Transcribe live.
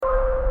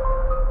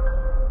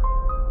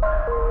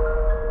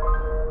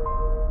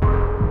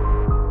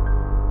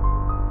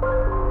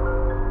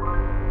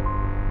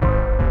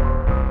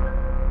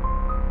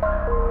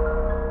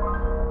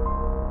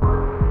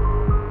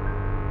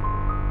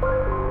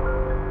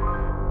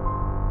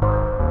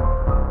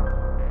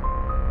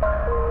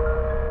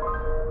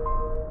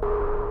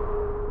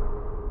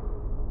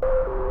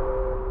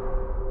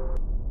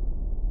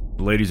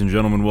Ladies and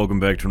gentlemen, welcome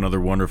back to another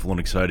wonderful and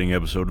exciting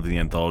episode of the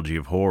Anthology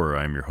of Horror.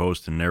 I'm your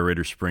host and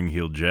narrator,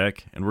 Spring-Heeled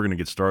Jack, and we're going to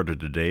get started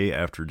today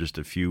after just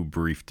a few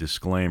brief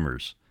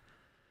disclaimers.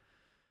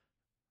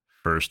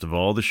 First of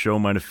all, the show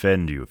might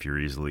offend you. If you're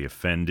easily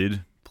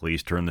offended,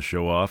 please turn the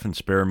show off and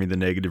spare me the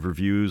negative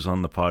reviews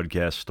on the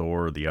podcast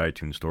store or the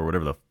iTunes store,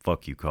 whatever the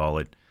fuck you call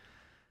it,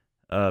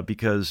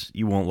 because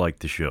you won't like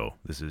the show.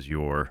 This is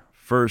your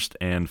first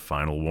and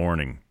final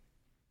warning.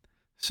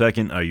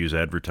 Second, I use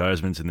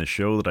advertisements in the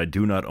show that I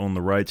do not own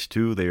the rights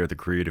to. They are the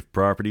creative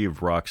property of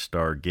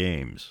Rockstar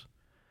Games.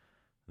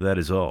 That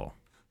is all.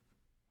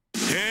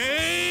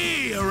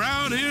 Hey,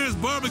 around here is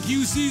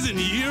barbecue season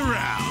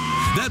year-round.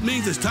 That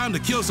means it's time to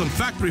kill some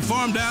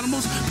factory-farmed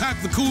animals,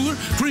 pack the cooler,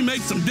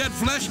 cremate some dead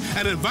flesh,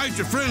 and invite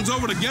your friends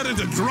over to get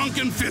into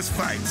drunken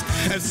fistfights.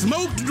 At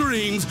Smoked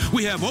Dreams,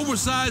 we have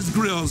oversized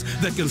grills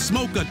that can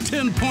smoke a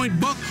 10-point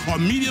buck or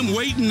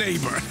medium-weight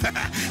neighbor.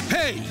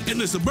 Hey, in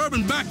the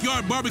suburban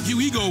backyard barbecue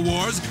ego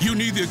wars, you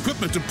need the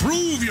equipment to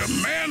prove you're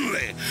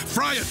manly.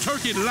 Fry a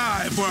turkey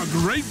live for a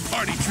great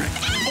party trick.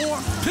 Or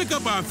pick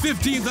up our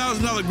 $15,000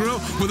 grill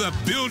with a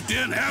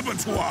built-in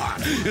abattoir.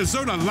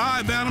 Insert a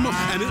live animal,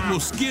 and it will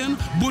skin,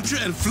 butcher,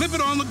 and flip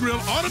it on the grill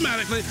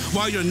automatically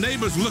while your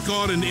neighbors look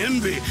on in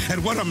envy at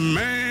what a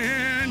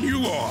man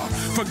you are.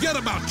 Forget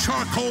about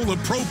charcoal or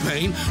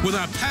propane. With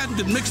our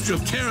patented mixture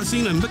of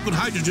kerosene and liquid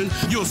hydrogen,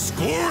 you'll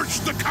scorch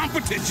the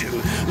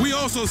competition. We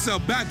also sell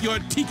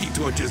backyard tiki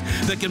torches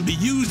that can be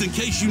used in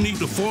case you need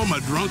to form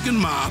a drunken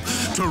mob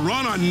to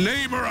run a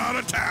neighbor out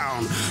of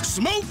town.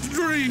 Smoked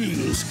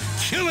Dreams.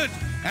 Kill it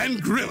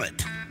and grill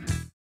it.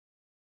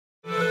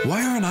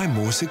 Why aren't I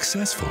more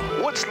successful?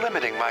 What's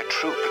limiting my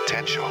true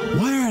potential?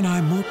 Why aren't I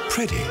more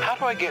pretty? How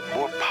do I get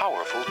more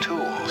powerful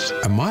tools?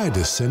 Am I a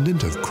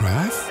descendant of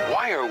Kraft?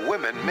 Why are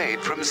women made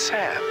from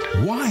sand?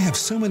 Why have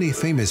so many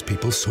famous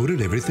people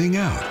sorted everything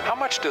out? How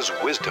much does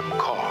wisdom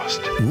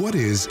cost? What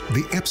is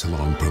the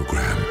Epsilon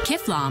program?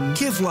 Kiflam.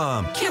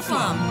 Kiflam.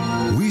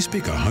 Kiflam. We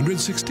speak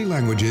 160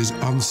 languages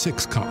on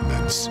 6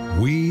 continents.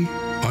 We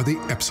are the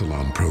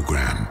Epsilon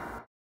program.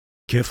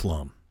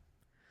 Kiflam.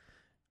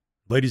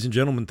 Ladies and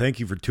gentlemen, thank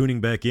you for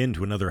tuning back in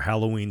to another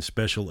Halloween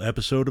special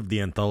episode of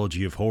the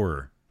Anthology of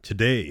Horror.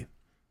 Today,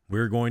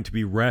 we're going to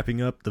be wrapping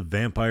up The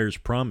Vampire's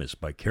Promise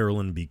by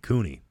Carolyn B.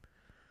 Cooney.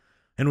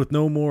 And with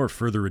no more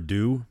further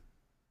ado,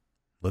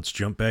 let's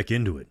jump back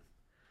into it.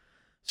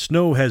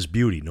 Snow has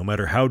beauty, no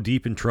matter how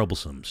deep and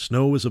troublesome.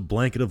 Snow is a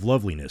blanket of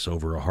loveliness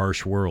over a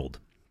harsh world.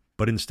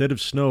 But instead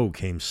of snow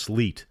came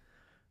sleet,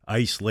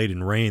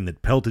 ice-laden rain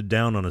that pelted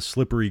down on a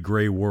slippery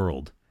gray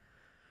world.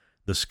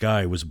 The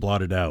sky was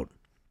blotted out.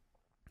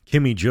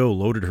 Kimmy Jo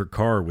loaded her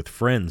car with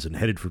friends and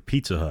headed for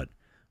Pizza Hut.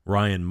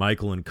 Ryan,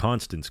 Michael, and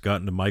Constance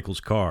got into Michael's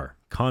car.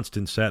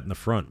 Constance sat in the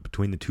front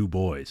between the two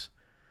boys.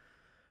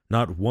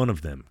 Not one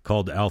of them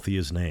called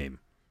Althea's name.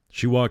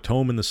 She walked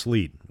home in the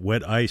sleet.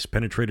 Wet ice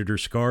penetrated her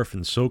scarf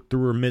and soaked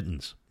through her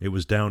mittens. It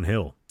was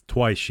downhill.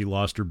 Twice she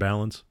lost her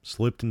balance,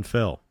 slipped, and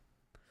fell.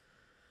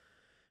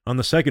 On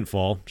the second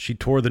fall, she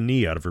tore the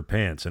knee out of her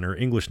pants, and her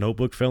English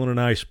notebook fell in an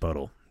ice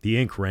puddle. The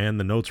ink ran,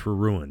 the notes were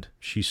ruined.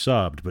 She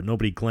sobbed, but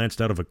nobody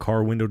glanced out of a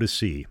car window to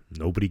see.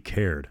 Nobody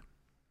cared.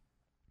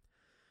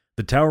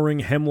 The towering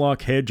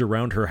hemlock hedge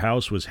around her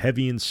house was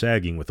heavy and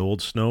sagging with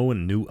old snow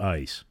and new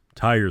ice.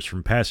 Tires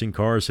from passing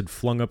cars had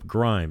flung up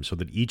grime so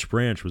that each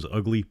branch was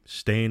ugly,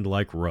 stained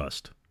like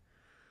rust.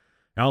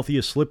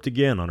 Althea slipped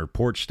again on her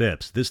porch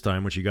steps. This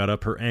time when she got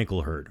up, her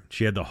ankle hurt.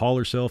 She had to haul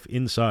herself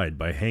inside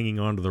by hanging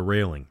onto the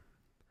railing.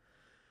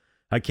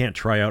 I can't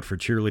try out for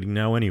cheerleading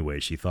now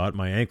anyway, she thought.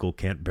 My ankle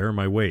can't bear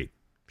my weight.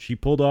 She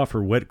pulled off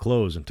her wet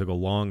clothes and took a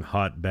long,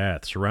 hot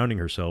bath, surrounding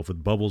herself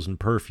with bubbles and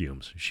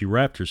perfumes. She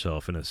wrapped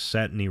herself in a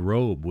satiny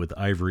robe with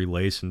ivory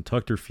lace and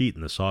tucked her feet in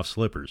the soft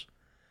slippers.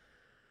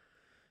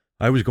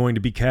 I was going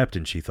to be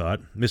captain, she thought.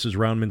 Mrs.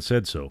 Roundman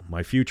said so.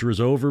 My future is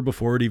over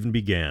before it even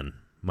began.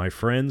 My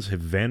friends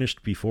have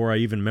vanished before I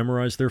even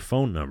memorized their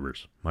phone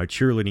numbers. My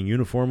cheerleading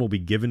uniform will be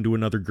given to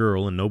another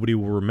girl, and nobody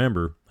will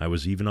remember I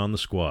was even on the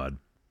squad.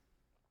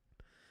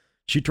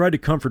 She tried to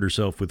comfort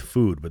herself with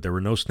food, but there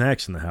were no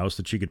snacks in the house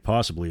that she could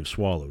possibly have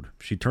swallowed.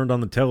 She turned on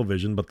the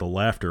television, but the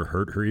laughter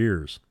hurt her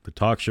ears. The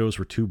talk shows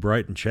were too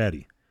bright and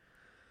chatty.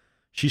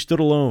 She stood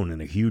alone in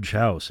a huge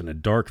house in a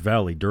dark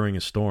valley during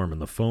a storm, and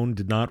the phone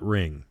did not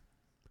ring.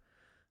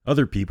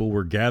 Other people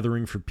were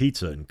gathering for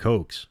pizza and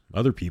Cokes.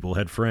 Other people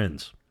had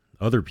friends.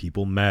 Other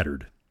people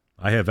mattered.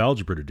 I have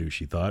algebra to do,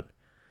 she thought.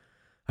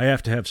 I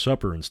have to have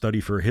supper and study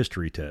for a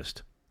history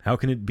test. How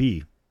can it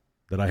be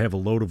that I have a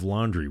load of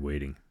laundry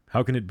waiting?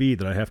 How can it be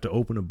that I have to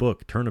open a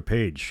book, turn a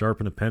page,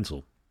 sharpen a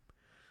pencil?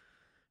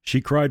 She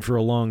cried for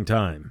a long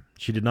time.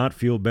 She did not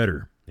feel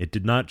better. It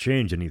did not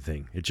change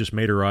anything. It just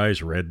made her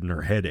eyes red and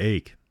her head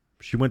ache.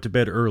 She went to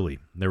bed early.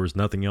 There was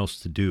nothing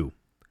else to do.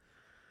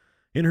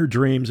 In her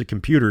dreams, a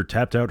computer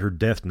tapped out her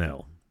death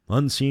knell.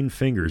 Unseen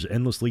fingers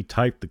endlessly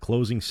typed the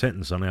closing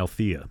sentence on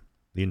Althea.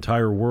 The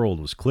entire world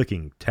was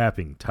clicking,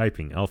 tapping,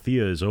 typing.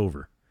 Althea is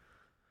over.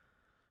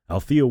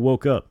 Althea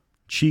woke up.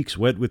 Cheeks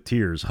wet with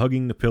tears,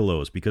 hugging the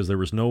pillows because there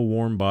was no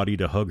warm body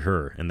to hug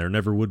her, and there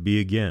never would be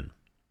again.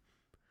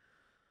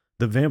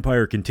 The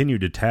vampire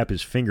continued to tap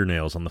his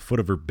fingernails on the foot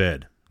of her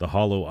bed. The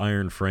hollow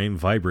iron frame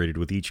vibrated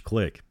with each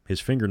click.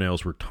 His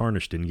fingernails were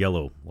tarnished and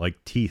yellow,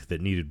 like teeth that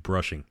needed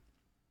brushing.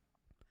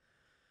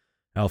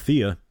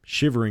 Althea,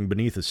 shivering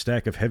beneath a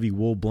stack of heavy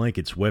wool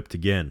blankets, wept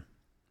again.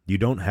 "You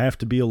don't have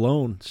to be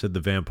alone," said the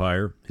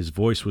vampire. His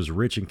voice was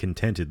rich and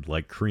contented,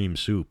 like cream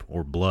soup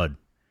or blood.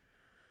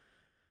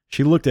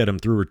 She looked at him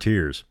through her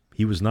tears.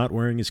 He was not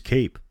wearing his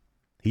cape.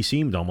 He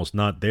seemed almost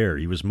not there.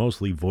 He was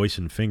mostly voice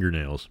and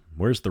fingernails.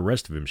 Where's the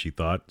rest of him, she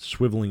thought,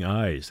 swiveling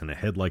eyes and a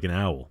head like an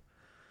owl.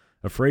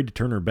 Afraid to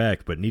turn her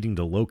back, but needing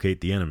to locate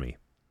the enemy.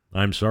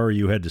 "I'm sorry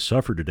you had to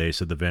suffer today,"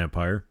 said the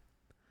vampire.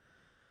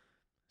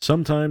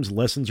 "Sometimes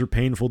lessons are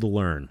painful to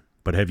learn.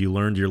 But have you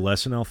learned your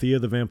lesson, Althea?"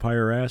 the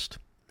vampire asked.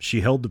 She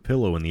held the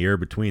pillow in the air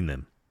between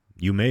them.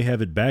 "You may have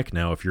it back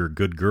now if you're a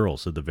good girl,"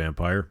 said the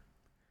vampire.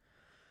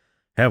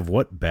 "Have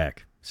what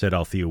back?" said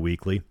Althea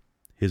weakly.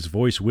 His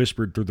voice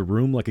whispered through the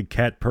room like a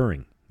cat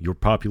purring. "Your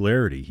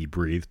popularity," he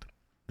breathed.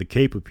 The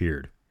cape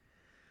appeared.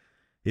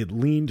 It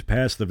leaned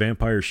past the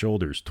vampire's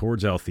shoulders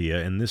towards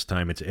Althea, and this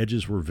time its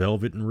edges were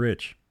velvet and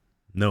rich.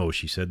 "No,"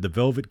 she said. The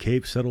velvet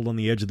cape settled on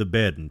the edge of the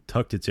bed and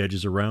tucked its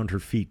edges around her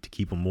feet to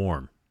keep them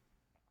warm.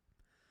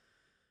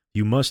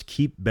 "You must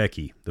keep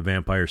Becky," the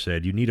vampire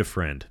said. "You need a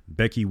friend.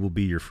 Becky will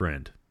be your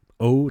friend.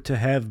 Oh, to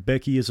have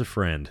Becky as a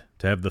friend,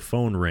 to have the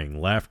phone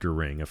ring, laughter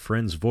ring, a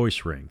friend's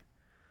voice ring."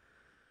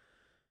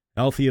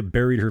 Althea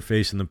buried her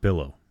face in the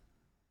pillow.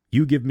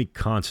 "You give me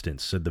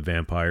Constance," said the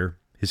vampire.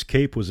 His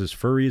cape was as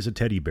furry as a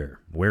teddy bear.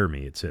 "Wear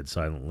me," it said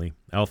silently.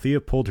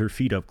 Althea pulled her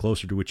feet up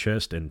closer to her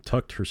chest and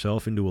tucked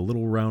herself into a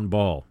little round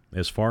ball,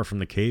 as far from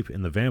the cape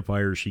and the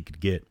vampire as she could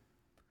get.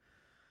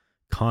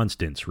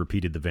 "Constance,"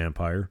 repeated the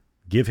vampire.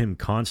 "Give him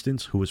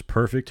Constance, who was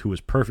perfect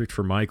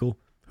for Michael,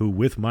 who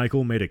with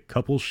Michael made a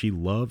couple she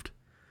loved."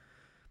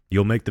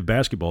 "You'll make the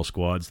basketball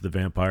squads," the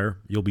vampire.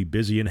 "You'll be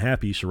busy and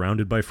happy,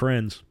 surrounded by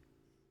friends."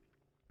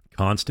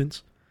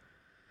 "Constance?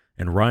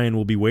 And Ryan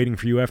will be waiting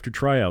for you after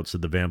tryouts,"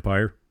 said the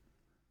vampire.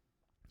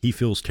 "He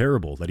feels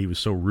terrible that he was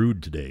so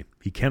rude today.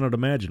 He cannot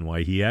imagine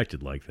why he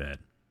acted like that."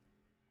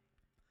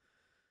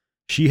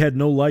 She had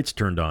no lights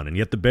turned on, and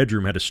yet the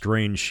bedroom had a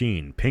strange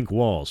sheen. Pink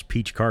walls,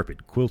 peach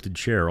carpet, quilted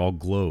chair all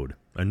glowed.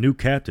 "A new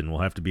captain will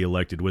have to be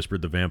elected,"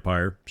 whispered the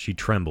vampire. She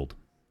trembled.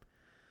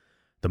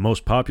 "The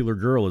most popular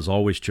girl is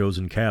always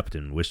chosen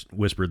captain,"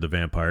 whispered the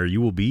vampire. "You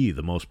will be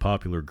the most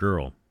popular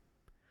girl."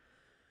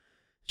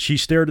 She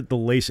stared at the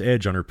lace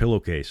edge on her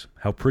pillowcase.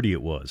 How pretty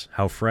it was,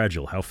 how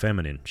fragile, how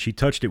feminine. She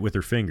touched it with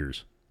her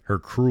fingers. Her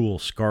cruel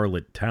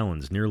scarlet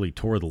talons nearly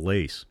tore the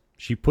lace.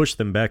 She pushed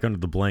them back under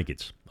the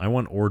blankets. "I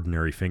want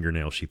ordinary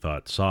fingernails," she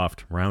thought.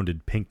 Soft,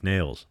 rounded, pink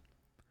nails.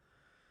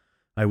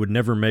 "I would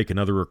never make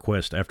another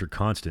request after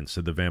Constance,"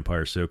 said the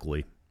vampire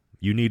silkily.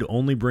 "You need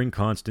only bring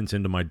Constance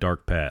into my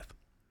dark path.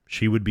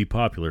 She would be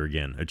popular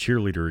again, a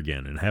cheerleader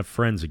again, and have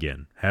friends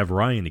again, have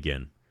Ryan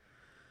again."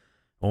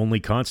 "Only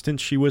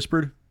Constance?" she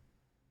whispered.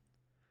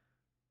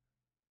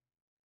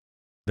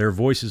 Their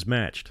voices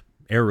matched,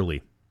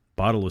 airily,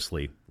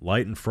 bodilessly,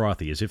 light and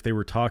frothy, as if they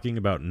were talking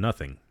about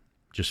nothing,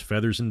 just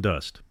feathers and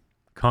dust.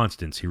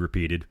 "Constance," he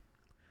repeated.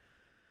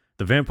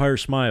 The vampire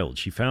smiled.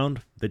 She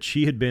found that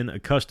she had been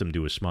accustomed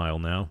to his smile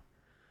now.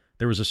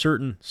 There was a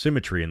certain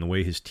symmetry in the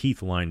way his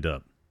teeth lined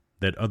up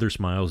that other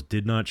smiles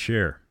did not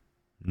share.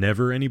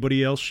 "Never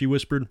anybody else?" she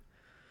whispered.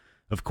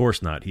 "Of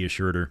course not," he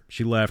assured her.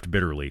 She laughed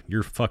bitterly.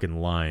 "You're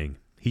fucking lying."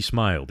 He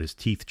smiled. His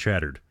teeth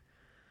chattered.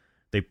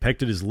 They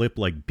pecked at his lip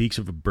like beaks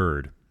of a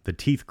bird. The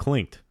teeth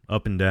clinked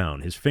up and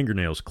down. His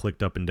fingernails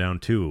clicked up and down,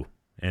 too.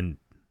 And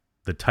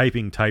the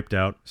typing typed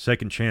out,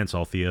 "Second chance,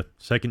 Althea.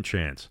 Second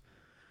chance.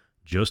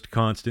 Just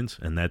Constance,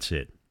 and that's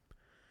it."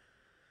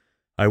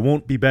 "I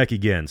won't be back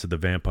again," said the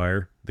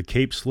vampire. The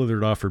cape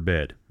slithered off her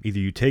bed. "Either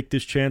you take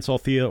this chance,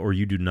 Althea, or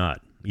you do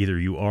not. Either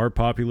you are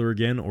popular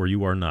again, or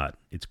you are not.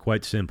 It's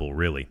quite simple,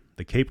 really."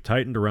 The cape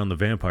tightened around the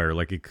vampire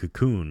like a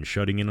cocoon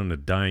shutting in on a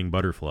dying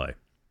butterfly.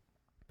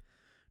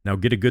 "Now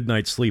get a good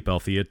night's sleep,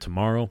 Althea.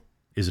 Tomorrow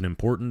is an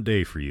important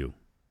day for you."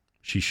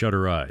 She shut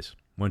her eyes.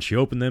 When she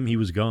opened them, he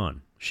was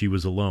gone. She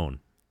was alone.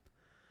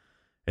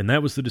 And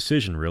that was the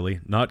decision,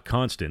 really. Not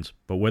Constance,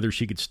 but whether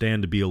she could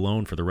stand to be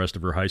alone for the rest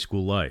of her high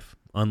school life.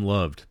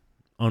 Unloved,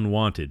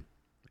 unwanted,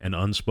 and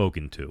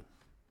unspoken to.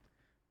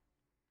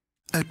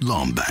 At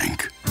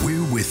Lombank,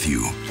 we're with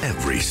you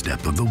every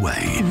step of the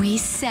way. We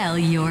sell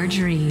your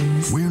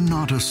dreams. We're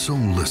not a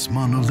soulless,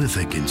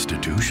 monolithic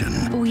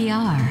institution. We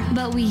are,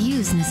 but we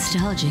use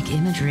nostalgic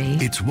imagery.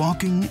 It's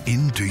walking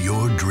into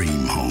your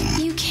dream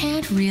home. You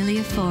can't really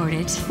afford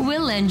it.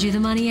 We'll lend you the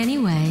money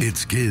anyway.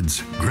 It's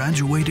kids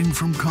graduating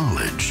from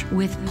college.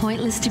 With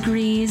pointless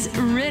degrees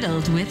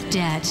riddled with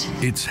debt.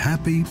 It's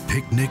happy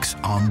picnics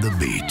on the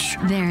beach.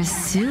 There's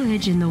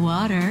sewage in the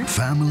water.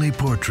 Family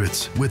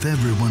portraits with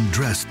everyone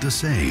dressed the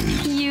same.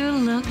 You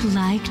look look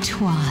like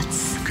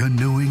twats.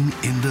 Canoeing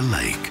in the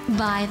lake.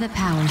 By the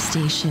power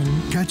station.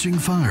 Catching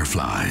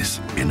fireflies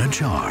in a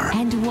jar.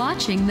 And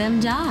watching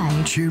them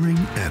die. Cheering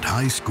at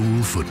high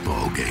school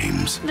football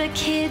games. The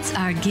kids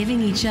are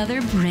giving each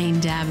other brain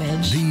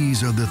damage.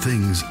 These are the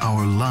things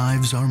our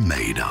lives are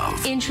made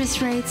of.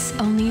 Interest rates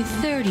only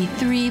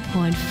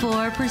 33.4%.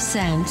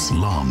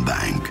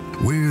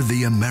 Lombank. We're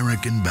the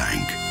American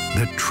bank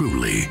that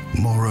truly,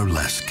 more or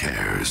less,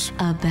 cares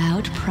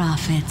about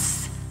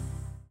profits.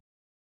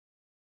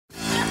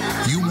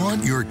 You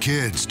want your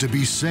kids to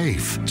be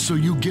safe, so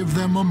you give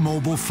them a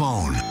mobile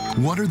phone.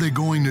 What are they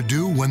going to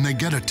do when they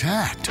get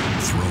attacked?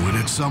 Throw it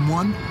at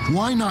someone?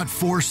 Why not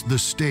force the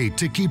state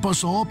to keep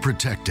us all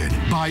protected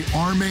by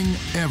arming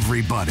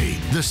everybody?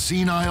 The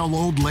senile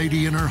old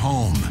lady in her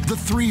home, the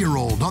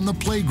 3-year-old on the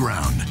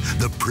playground,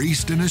 the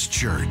priest in his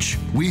church.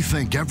 We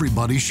think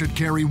everybody should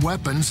carry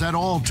weapons at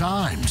all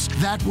times.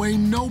 That way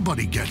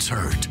nobody gets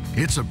hurt.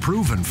 It's a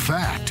proven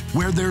fact.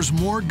 Where there's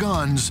more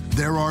guns,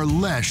 there are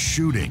less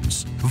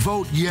shootings.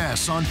 Vote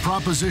yes on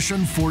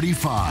Proposition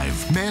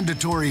 45.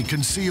 Mandatory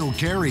concealed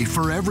carry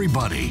for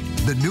everybody.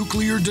 The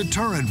nuclear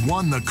deterrent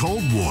won the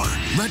Cold War.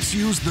 Let's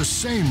use the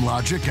same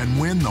logic and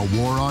win the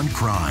war on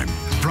crime.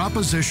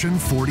 Proposition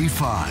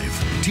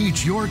 45.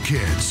 Teach your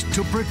kids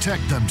to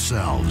protect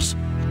themselves.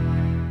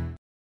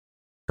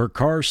 Her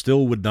car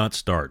still would not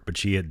start, but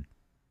she had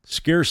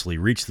scarcely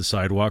reached the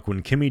sidewalk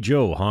when Kimmy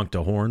Jo honked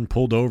a horn,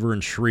 pulled over,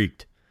 and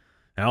shrieked,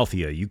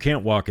 "Althea, you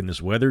can't walk in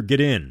this weather.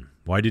 Get in.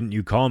 Why didn't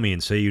you call me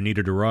and say you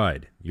needed a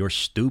ride? You're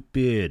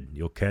stupid.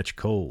 You'll catch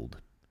cold."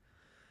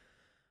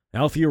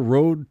 Althea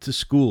rode to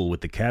school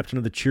with the captain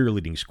of the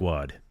cheerleading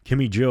squad.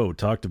 Kimmy Jo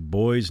talked of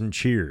boys and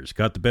cheers,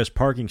 got the best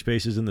parking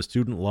spaces in the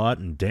student lot,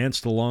 and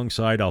danced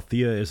alongside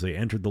Althea as they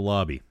entered the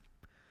lobby.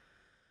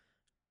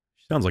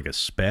 She sounds like a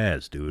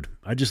spaz, dude.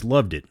 I just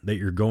loved it that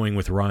you're going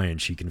with Ryan,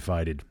 she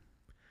confided.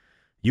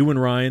 You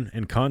and Ryan,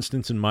 and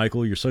Constance and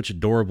Michael, you're such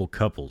adorable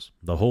couples.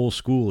 The whole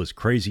school is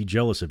crazy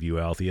jealous of you,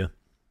 Althea.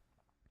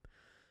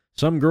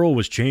 Some girl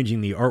was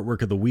changing the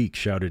artwork of the week,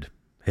 shouted,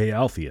 "Hey,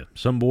 Althea."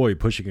 Some boy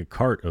pushing a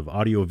cart of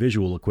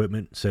audio-visual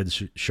equipment said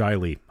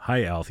shyly,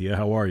 "Hi, Althea,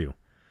 how are you?"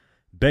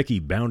 Becky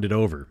bounded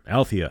over.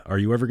 "Althea, are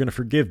you ever going to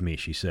forgive me?"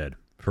 she said.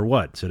 "For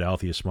what?" said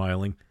Althea,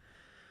 smiling.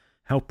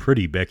 How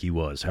pretty Becky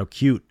was, how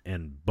cute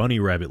and bunny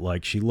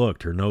rabbit-like she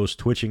looked, her nose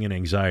twitching in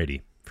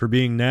anxiety. "For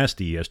being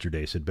nasty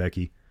yesterday," said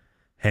Becky.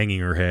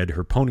 Hanging her head,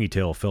 her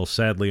ponytail fell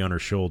sadly on her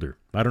shoulder.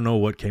 "I don't know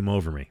what came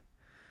over me.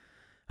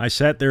 I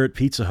sat there at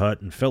Pizza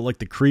Hut and felt like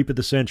the creep of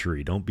the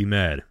century. Don't be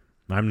mad."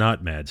 "I'm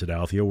not mad," said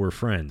Althea. "We're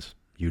friends."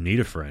 "You need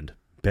a friend.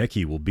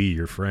 Becky will be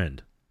your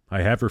friend."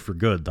 "I have her for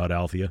good," thought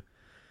Althea.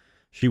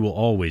 "She will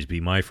always be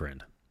my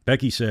friend."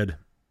 Becky said,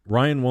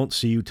 "Ryan won't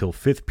see you till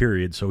 5th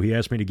period, so he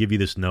asked me to give you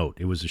this note."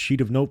 It was a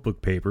sheet of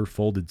notebook paper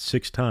folded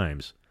 6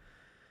 times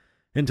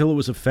until it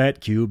was a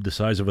fat cube the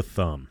size of a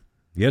thumb.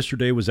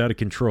 "Yesterday was out of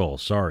control.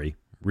 Sorry.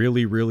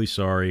 Really, really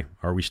sorry.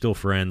 Are we still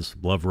friends?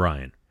 Love,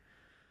 Ryan."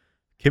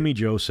 Kimmy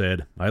Jo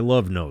said, "I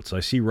love notes. I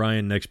see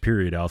Ryan next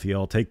period, Althea.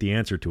 I'll take the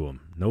answer to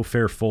him. No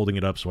fair folding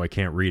it up so I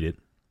can't read it."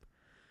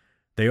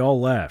 They all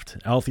laughed.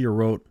 Althea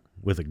wrote,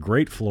 with a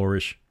great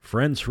flourish,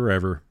 "Friends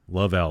forever.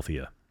 Love,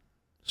 Althea."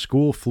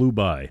 School flew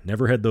by.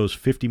 Never had those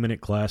 50-minute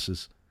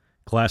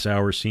class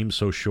hours seemed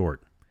so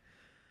short.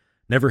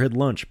 Never had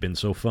lunch been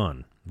so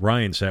fun.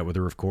 Ryan sat with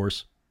her, of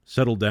course.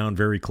 Settled down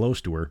very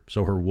close to her,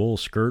 so her wool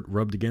skirt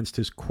rubbed against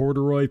his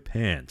corduroy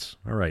pants.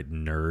 All right,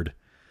 nerd.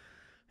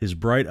 His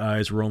bright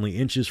eyes were only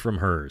inches from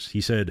hers.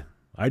 He said,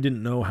 "I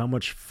didn't know how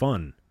much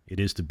fun it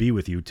is to be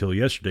with you till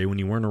yesterday when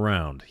you weren't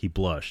around." He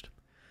blushed.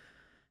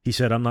 He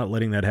said, "I'm not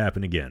letting that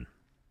happen again."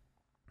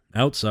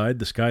 Outside,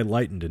 the sky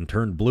lightened and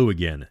turned blue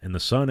again, and the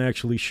sun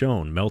actually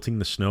shone, melting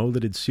the snow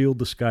that had sealed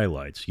the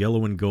skylights.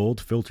 Yellow and gold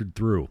filtered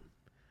through.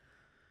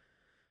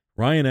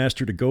 Ryan asked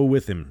her to go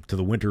with him to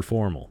the winter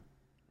formal.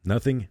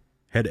 Nobody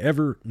had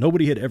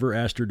ever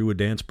asked her to a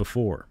dance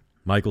before.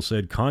 Michael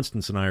said,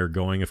 "Constance and I are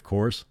going, of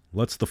course.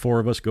 Let's the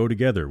 4 of us go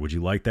together. Would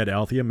you like that,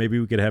 Althea? Maybe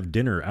we could have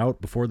dinner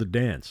out before the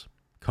dance.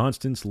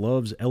 Constance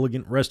loves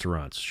elegant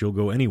restaurants. She'll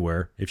go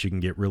anywhere if she can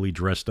get really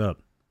dressed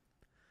up."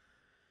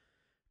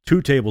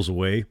 2 tables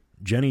away,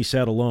 Jenny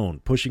sat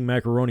alone, pushing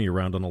macaroni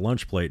around on a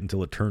lunch plate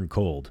until it turned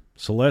cold.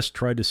 Celeste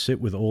tried to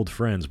sit with old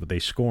friends, but they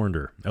scorned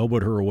her,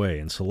 elbowed her away,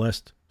 and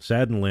Celeste,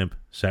 sad and limp,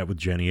 sat with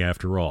Jenny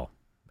after all.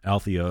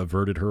 Althea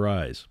averted her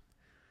eyes.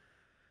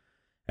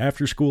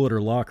 After school at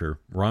her locker,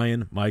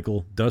 Ryan,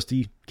 Michael,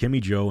 Dusty, Kimmy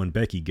Jo, and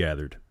Becky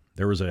gathered.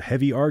 There was a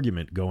heavy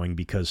argument going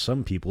because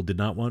some people did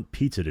not want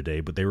pizza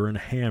today, but they were in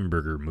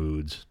hamburger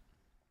moods.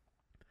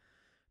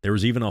 There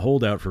was even a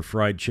holdout for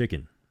fried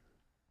chicken.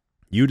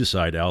 "You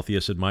decide,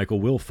 Althea," said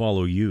Michael. "We'll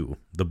follow you."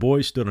 The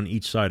boys stood on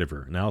each side of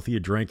her, and Althea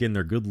drank in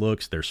their good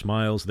looks, their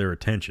smiles, their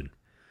attention.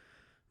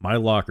 My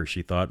locker,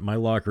 she thought. My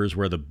locker is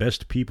where the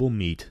best people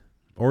meet.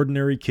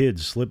 Ordinary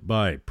kids slipped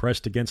by,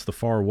 pressed against the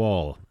far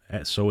wall,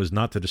 so as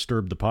not to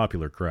disturb the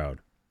popular crowd.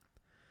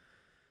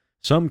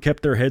 Some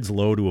kept their heads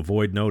low to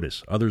avoid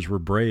notice. Others were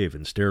brave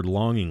and stared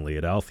longingly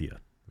at Althea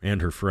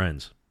and her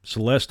friends.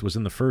 Celeste was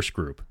in the first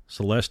group.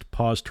 Celeste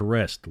paused to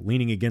rest,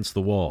 leaning against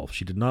the wall.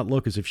 She did not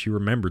look as if she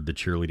remembered the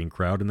cheerleading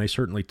crowd, and they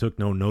certainly took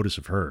no notice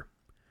of her.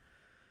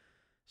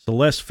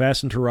 Celeste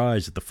fastened her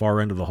eyes at the far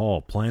end of the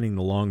hall, planning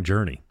the long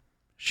journey.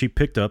 She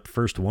picked up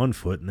first one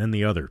foot and then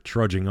the other,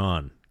 trudging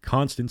on.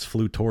 Constance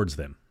flew towards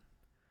them.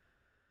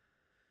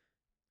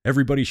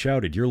 Everybody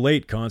shouted, "You're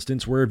late,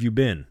 Constance. Where have you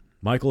been?"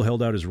 Michael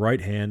held out his right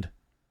hand,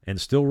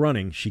 and still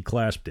running, she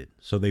clasped it.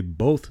 So they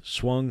both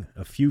swung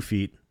a few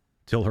feet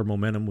till her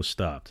momentum was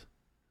stopped.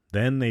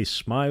 Then they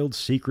smiled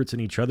secrets in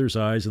each other's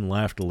eyes and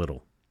laughed a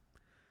little.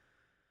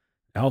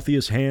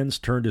 Althea's hands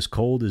turned as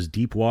cold as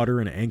deep water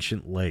in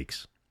ancient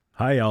lakes.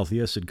 "Hi,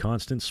 Althea," said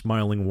Constance,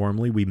 smiling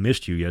warmly. "We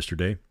missed you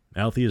yesterday."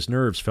 Althea's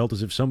nerves felt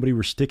as if somebody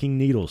were sticking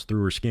needles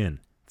through her skin.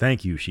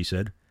 "Thank you," she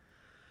said.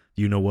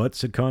 "You know what?"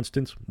 said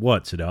Constance.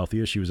 "What?" said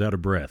Althea. She was out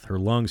of breath. Her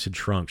lungs had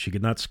shrunk. She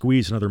could not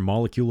squeeze another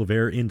molecule of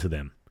air into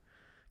them.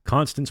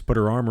 Constance put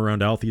her arm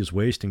around Althea's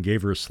waist and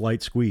gave her a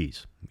slight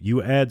squeeze.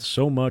 "You add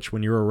so much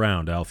when you're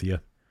around,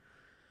 Althea."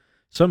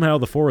 Somehow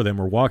the four of them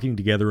were walking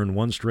together in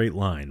one straight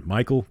line.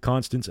 Michael,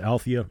 Constance,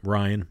 Althea,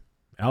 Ryan.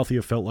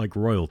 Althea felt like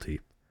royalty.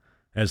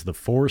 As the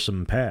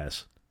foursome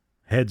passed,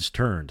 heads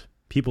turned.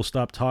 People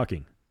stopped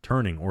talking,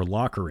 turning, or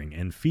lockering,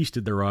 and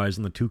feasted their eyes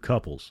on the two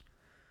couples.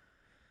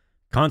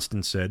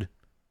 Constance said,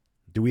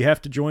 "Do we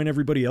have to join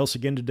everybody else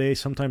again today?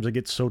 Sometimes I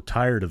get so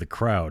tired of the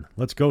crowd.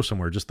 Let's go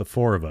somewhere, just the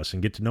four of us,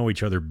 and get to know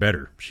each other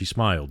better." She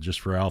smiled, just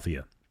for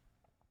Althea.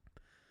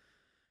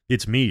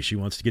 "It's me she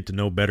wants to get to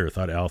know better,"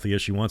 thought Althea.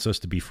 "She wants us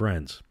to be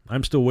friends."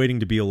 "I'm still waiting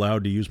to be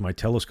allowed to use my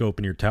telescope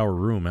in your tower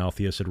room,"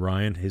 Althea said.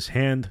 Ryan. His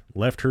hand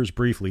left hers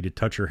briefly to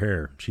touch her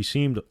hair. She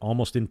seemed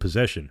almost in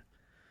possession,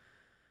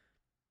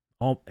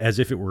 as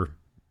if it were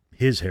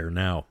his hair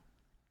now.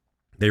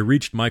 They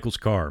reached Michael's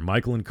car.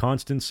 Michael and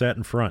Constance sat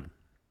in front.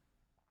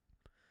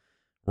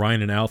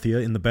 Ryan and Althea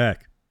in the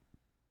back.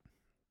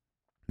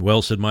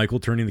 "Well," said Michael,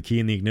 turning the key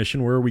in the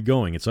ignition, "where are we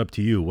going? It's up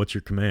to you. What's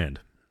your command?"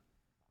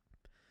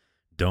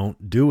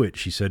 "Don't do it,"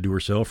 she said to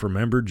herself.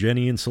 "Remember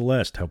Jenny and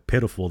Celeste, how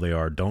pitiful they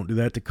are. Don't do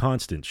that to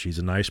Constance. She's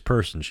a nice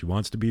person. She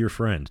wants to be your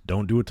friend.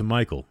 Don't do it to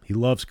Michael. He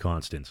loves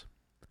Constance."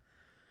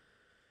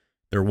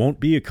 "There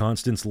won't be a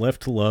Constance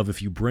left to love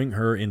if you bring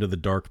her into the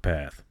dark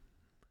path."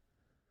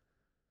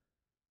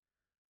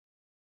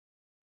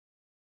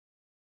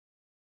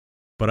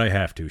 "But I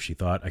have to," she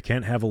thought. "I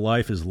can't have a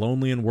life as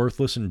lonely and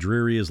worthless and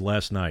dreary as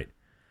last night.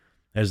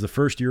 As the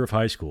first year of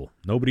high school.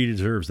 Nobody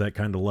deserves that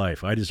kind of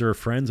life. I deserve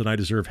friends and I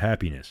deserve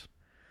happiness."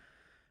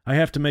 "I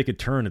have to make a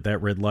turn at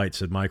that red light,"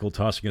 said Michael,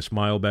 tossing a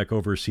smile back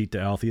over his seat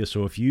to Althea.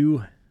 So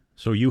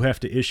you have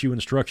to issue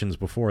instructions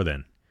before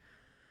then.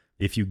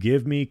 If you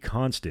give him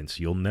Constance,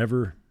 you'll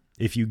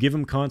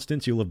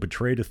have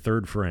betrayed a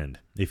third friend.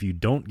 If you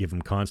don't give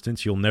him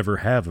Constance, you'll never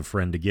have a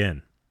friend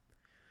again."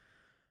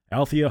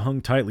 Althea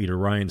hung tightly to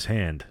Ryan's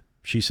hand.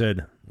 She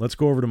said, "Let's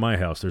go over to my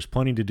house. There's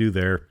plenty to do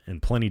there,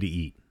 and plenty to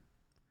eat."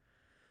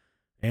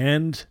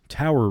 "And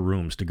tower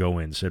rooms to go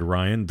in," said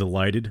Ryan,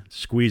 delighted,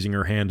 squeezing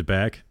her hand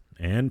back.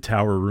 "And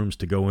tower rooms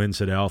to go in,"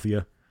 said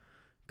Althea.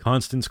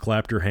 Constance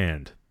clapped her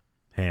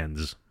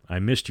hands. "I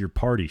missed your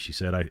party," she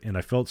said, and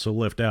I felt so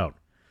left out.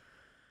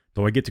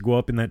 "Do I get to go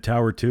up in that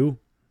tower too?"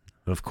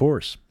 "Of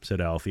course," said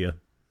Althea.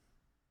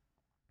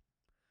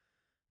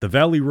 The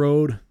valley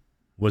road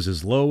was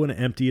as low and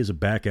empty as a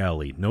back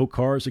alley. No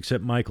cars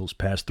except Michael's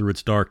passed through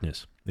its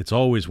darkness. "It's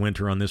always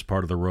winter on this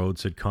part of the road,"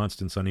 said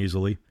Constance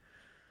uneasily.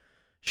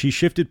 She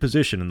shifted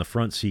position in the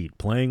front seat,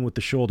 playing with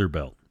the shoulder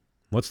belt.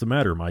 "What's the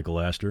matter?" Michael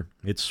asked her.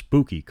 "It's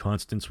spooky."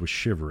 Constance was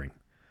shivering.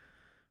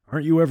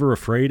 "Aren't you ever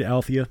afraid,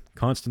 Althea?"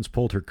 Constance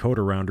pulled her coat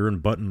around her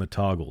and buttoned the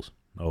toggles.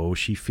 "Oh,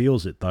 she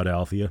feels it," thought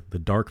Althea. "The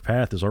dark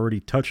path has already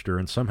touched her,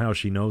 and somehow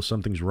she knows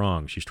something's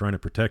wrong. She's trying to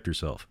protect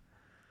herself."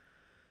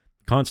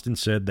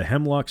 Constance said, "The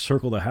hemlocks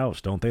circle the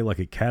house, don't they, like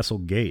a castle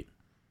gate?"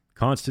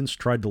 Constance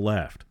tried to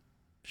laugh.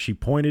 She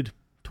pointed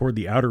toward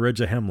the outer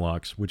edge of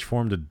hemlocks, which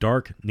formed a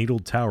dark,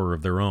 needled tower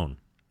of their own.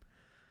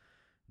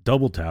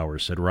 "Double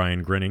towers," said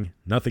Ryan, grinning.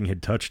 Nothing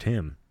had touched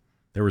him.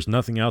 There was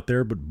nothing out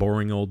there but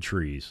boring old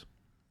trees.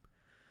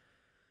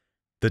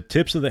 "The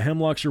tips of the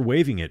hemlocks are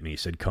waving at me,"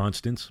 said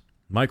Constance.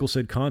 Michael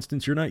said,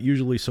 "Constance, you're not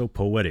usually so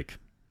poetic.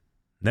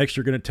 Next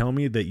you're going to tell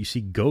me that you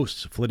see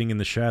ghosts flitting in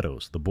the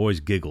shadows." The boys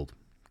giggled.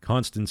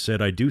 Constance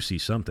said, "I do see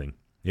something."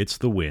 "It's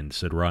the wind,"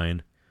 said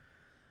Ryan.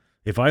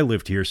 "If I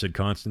lived here," said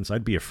Constance,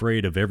 "I'd be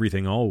afraid of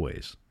everything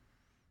always."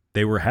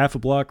 They were half a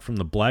block from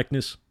the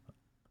blackness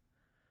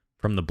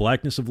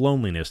of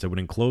loneliness that would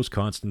enclose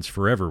Constance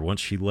forever once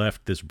she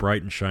left this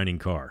bright and shining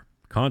car.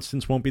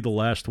 Constance won't be the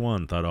last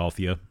one, thought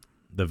Althea.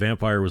 The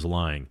vampire was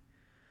lying.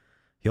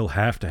 He'll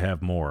have to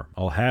have more.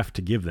 I'll have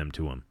to give them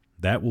to him.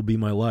 That will be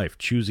my life,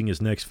 choosing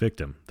his next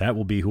victim. That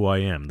will be who I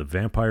am, the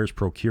vampire's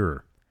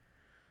procurer.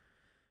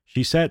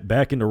 She sat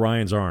back into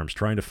Ryan's arms,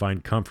 trying to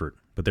find comfort,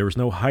 but there was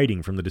no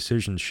hiding from the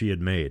decisions she had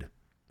made.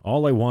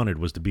 All I wanted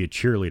was to be a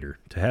cheerleader,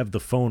 to have the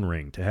phone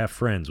ring, to have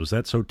friends. Was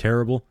that so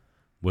terrible?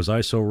 Was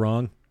I so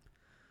wrong?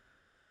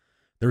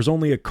 There was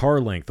only a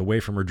car length away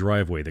from her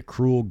driveway. The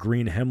cruel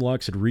green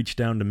hemlocks had reached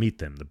down to meet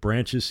them. The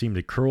branches seemed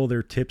to curl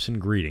their tips in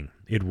greeting.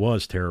 It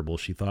was terrible,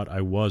 she thought.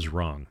 I was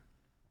wrong.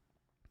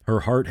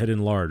 Her heart had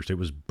enlarged. It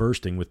was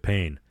bursting with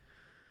pain.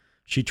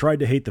 She tried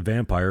to hate the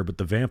vampire, but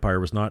the vampire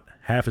was not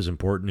half as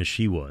important as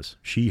she was.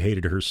 She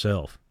hated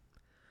herself.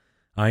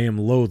 I am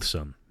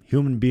loathsome.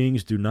 Human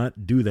beings do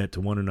not do that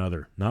to one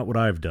another. Not what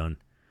I've done.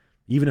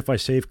 Even if I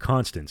save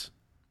Constance,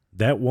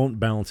 that won't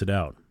balance it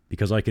out,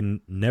 because I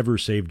can never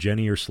save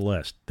Jenny or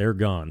Celeste. They're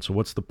gone, so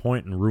what's the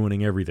point in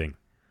ruining everything?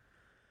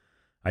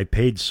 I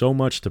paid so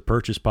much to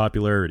purchase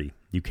popularity.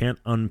 You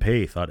can't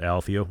unpay, thought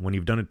Althea. When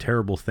you've done a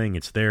terrible thing,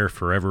 it's there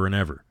forever and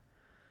ever.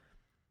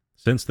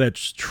 Since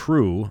that's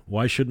true,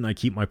 why shouldn't I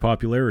keep my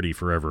popularity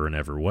forever and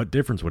ever? What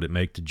difference would it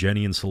make to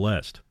Jenny and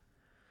Celeste?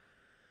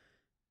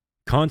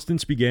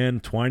 Constance began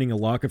twining a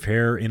lock of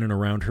hair in and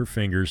around her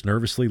fingers,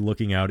 nervously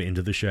looking out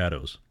into the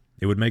shadows.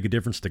 It would make a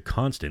difference to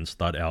Constance,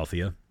 thought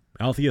Althea.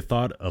 Althea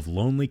thought of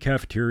lonely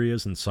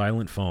cafeterias and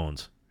silent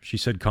phones. She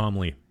said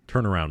calmly,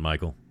 "Turn around,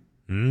 Michael."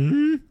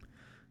 "Hmm?"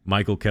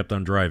 Michael kept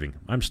on driving.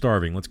 "I'm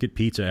starving. Let's get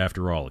pizza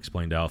after all,"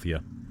 explained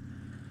Althea.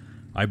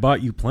 "I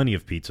bought you plenty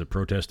of pizza,"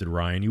 protested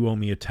Ryan. "You owe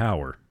me a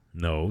tower."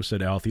 "No,"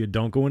 said Althea.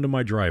 "Don't go into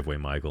my driveway,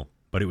 Michael."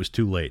 But it was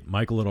too late.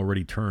 Michael had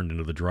already turned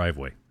into the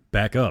driveway.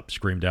 "Back up,"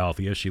 screamed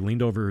Althea. She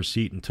leaned over her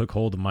seat and took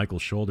hold of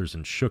Michael's shoulders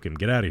and shook him.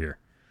 "Get out of here."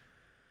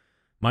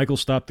 Michael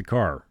stopped the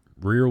car.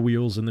 Rear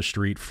wheels in the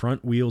street,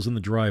 front wheels in the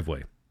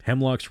driveway.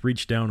 Hemlocks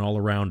reached down all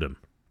around him,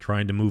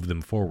 trying to move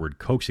them forward,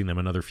 coaxing them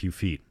another few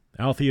feet.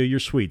 "Althea, you're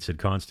sweet," said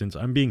Constance.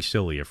 "I'm being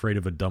silly, afraid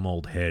of a dumb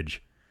old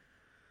hedge."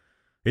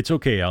 "It's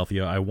okay,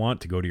 Althea. I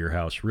want to go to your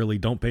house. Really,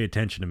 don't pay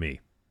attention to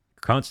me."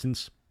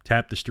 Constance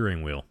tapped the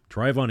steering wheel.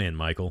 "Drive on in,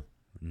 Michael."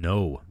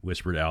 "No,"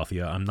 whispered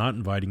Althea. "I'm not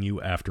inviting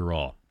you after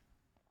all."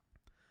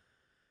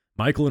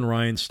 Michael and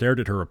Ryan stared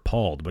at her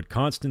appalled, but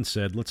Constance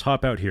said, "Let's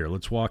hop out here.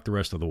 Let's walk the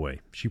rest of the way."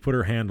 She put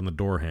her hand on the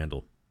door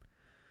handle.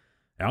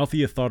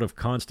 Althea thought of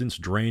Constance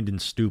drained and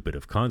stupid,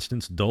 of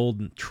Constance dulled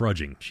and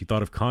trudging. She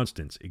thought of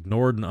Constance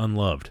ignored and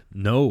unloved.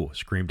 "No,"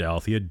 screamed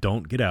Althea,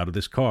 "don't get out of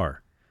this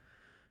car."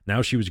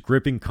 Now she was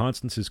gripping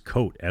Constance's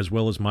coat as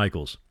well as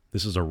Michael's.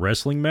 "This is a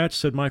wrestling match,"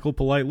 said Michael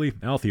politely.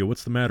 "Althea,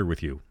 what's the matter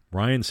with you?"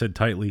 Ryan said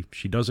tightly,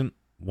 "She doesn't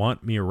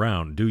want me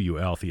around, do you,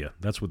 Althea?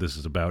 That's what this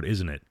is about,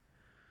 isn't it?"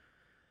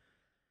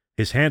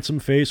 His handsome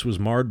face was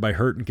marred by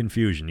hurt and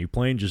confusion. "You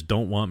plain just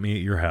don't want me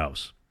at your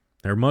house."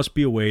 There must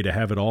be a way to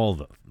have it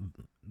all,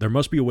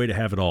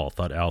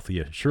 thought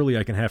Althea. "Surely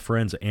I can have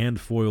friends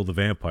and foil the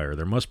vampire.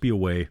 There must be a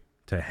way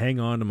to hang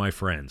on to my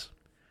friends.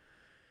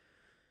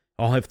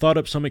 I'll have thought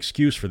up some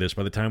excuse for this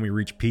by the time we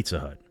reach Pizza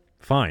Hut."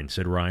 "Fine,"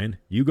 said Ryan.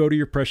 "You go to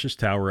your precious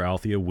tower,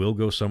 Althea. We'll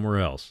go somewhere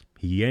else."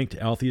 He yanked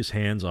Althea's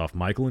hands off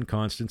Michael and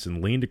Constance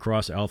and leaned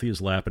across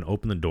Althea's lap and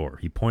opened the door.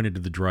 He pointed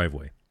to the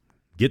driveway.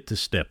 "Get to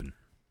steppin'."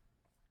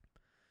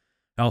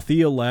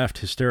 Althea laughed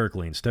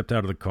hysterically and stepped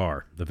out of the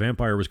car. The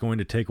vampire was going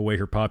to take away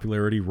her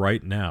popularity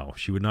right now.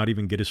 She would not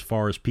even get as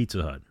far as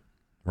Pizza Hut.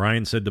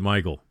 Ryan said to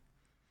Michael,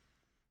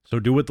 "So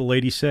do what the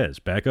lady says.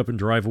 Back up and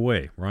drive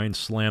away." Ryan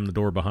slammed the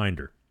door behind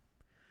her.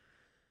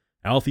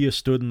 Althea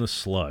stood in the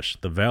slush.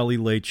 The valley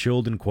lay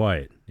chilled and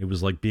quiet. It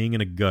was like being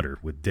in a gutter,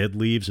 with dead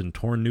leaves and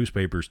torn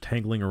newspapers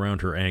tangling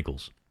around her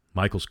ankles.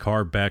 Michael's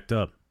car backed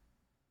up.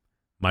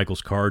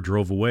 Michael's car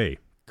drove away.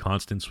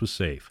 Constance was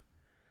safe.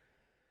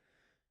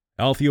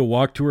 Althea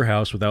walked to her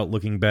house without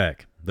looking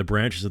back. The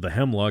branches of the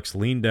hemlocks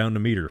leaned down to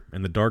meet her,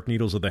 and the dark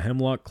needles of the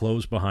hemlock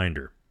closed behind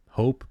her.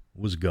 Hope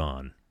was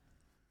gone.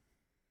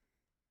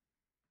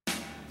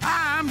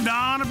 Hi, I'm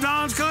Don of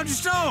Don's Country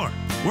Store.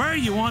 We're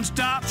your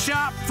one-stop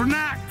shop for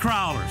night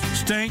crawlers,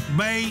 stink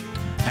bait,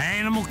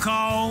 animal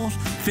calls,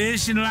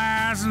 fishing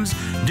license,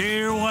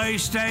 deer way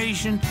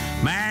station,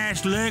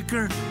 mashed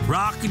liquor,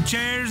 rocking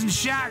chairs and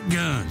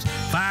shotguns,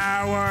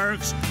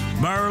 fireworks,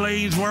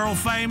 Burlene's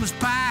world-famous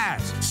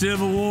pies,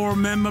 Civil War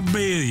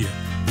memorabilia,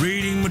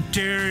 reading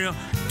material,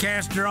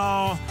 castor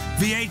oil,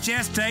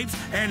 VHS tapes,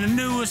 and the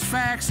newest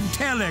fax and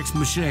telex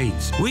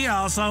machines. We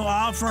also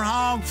offer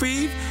hog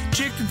feed,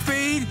 chicken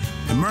feed,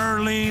 and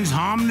Merlin's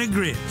hominy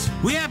grits.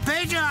 We have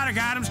patriotic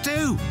items,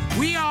 too.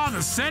 We are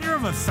the center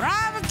of a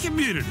thriving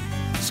community.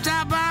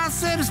 Stop by and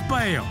set a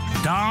spell.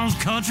 Don's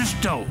Country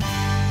Store.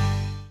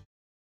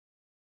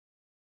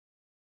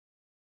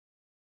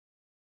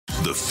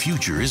 The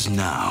future is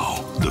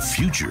now. The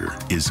future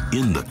is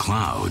in the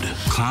cloud.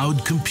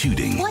 Cloud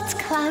computing. What's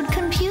cloud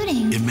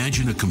computing?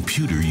 Imagine a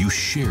computer you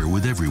share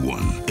with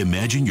everyone.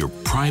 Imagine your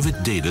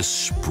private data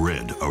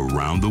spread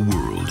around the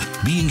world,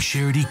 being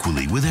shared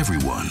equally with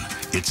everyone.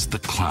 It's the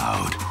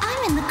cloud.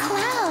 I'm in the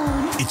cloud.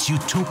 It's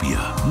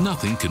utopia.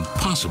 Nothing can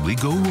possibly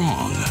go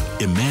wrong.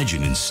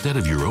 Imagine instead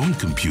of your own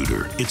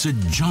computer, it's a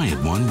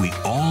giant one we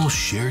all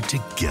share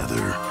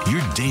together.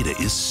 Your data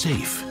is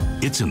safe.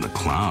 It's in the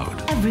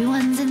cloud.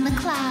 Everyone's in the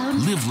cloud.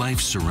 Live life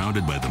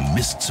surrounded by the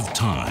mists of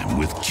time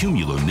with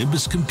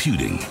cumulonimbus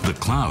computing. The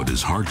cloud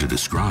is hard to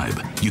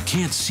describe. You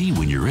can't see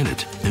when you're in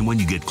it, and when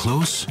you get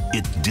close,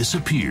 it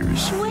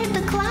disappears. Where'd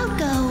the cloud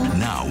go?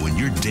 Now, when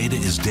your data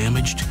is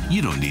damaged,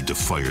 you don't need to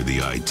fire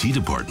the IT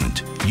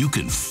department. You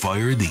can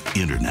fire the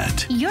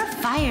internet. You're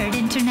fired,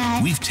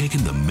 Internet. We've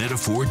taken the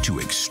metaphor to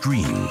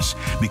extremes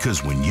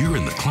because when you're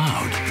in the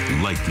cloud,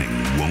 lightning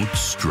won't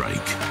strike.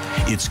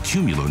 It's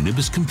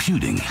cumulonimbus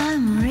computing.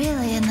 I'm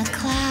really in the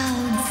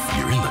clouds.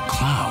 You're in the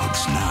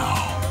clouds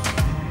now.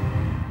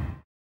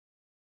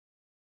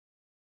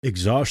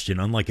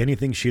 Exhaustion, unlike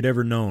anything she'd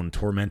ever known,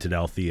 tormented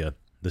Althea.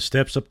 The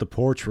steps up the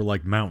porch were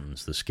like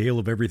mountains. The scale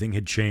of everything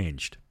had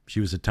changed. She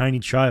was a tiny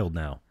child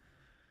now,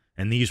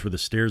 and these were the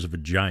stairs of a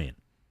giant.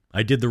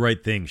 I did the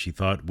right thing, she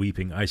thought,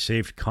 weeping. I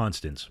saved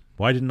Constance.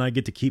 Why didn't I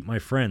get to keep my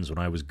friends when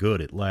I was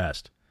good at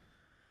last?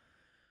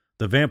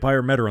 The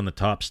vampire met her on the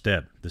top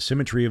step. The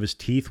symmetry of his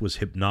teeth was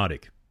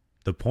hypnotic.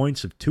 The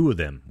points of 2 of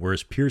them were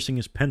as piercing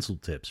as pencil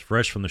tips,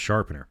 fresh from the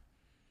sharpener.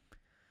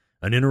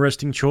 An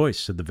interesting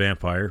choice, said the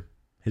vampire,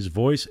 his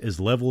voice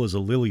as level as a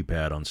lily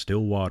pad on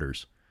still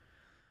waters.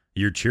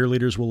 Your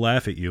cheerleaders will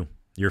laugh at you.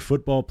 Your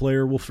football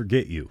player will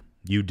forget you.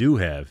 You do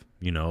have,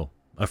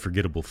 a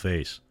forgettable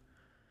face.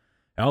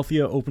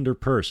 Althea opened her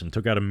purse and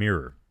took out a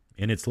mirror.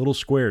 In its little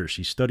square,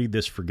 she studied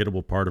this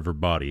forgettable part of her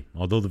body.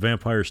 Although the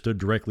vampire stood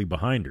directly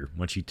behind her,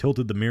 when she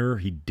tilted the mirror,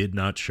 he did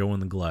not show in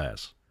the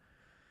glass.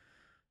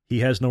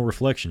 He has no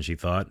reflection, she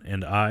thought,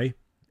 and I,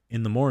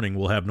 in the morning,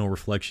 will have no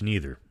reflection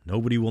either.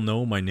 Nobody will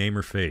know my name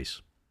or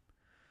face.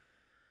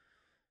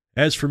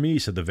 As for me,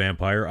 said the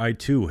vampire, I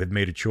too had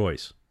made a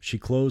choice. She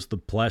closed the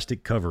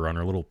plastic cover on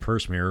her little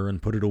purse mirror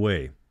and put it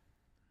away.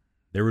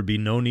 There would be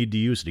no need to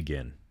use it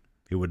again.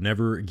 It would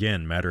never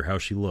again matter how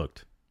she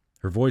looked.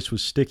 Her voice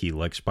was sticky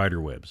like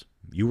spiderwebs.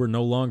 You are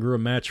no longer a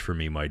match for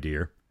me, my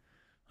dear.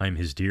 I'm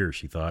his dear,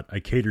 she thought. I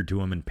catered to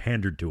him and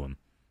pandered to him.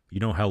 You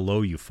know how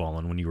low you've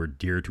fallen when you are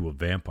dear to a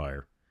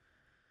vampire.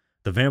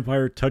 The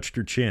vampire touched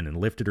her chin and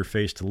lifted her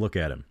face to look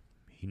at him.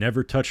 He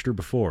never touched her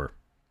before.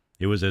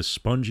 It was as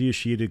spongy as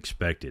she had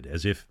expected,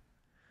 as if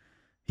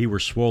he were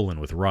swollen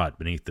with rot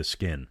beneath the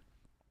skin.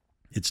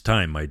 It's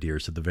time, my dear,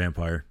 said the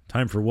vampire.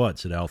 Time for what?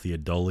 Said Althea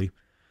dully.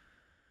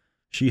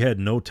 She had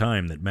no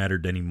time that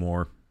mattered any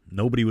more.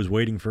 Nobody was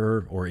waiting for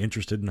her or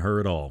interested in her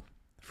at all.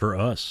 For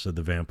us, said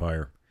the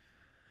vampire.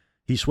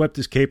 He swept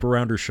his cape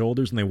around her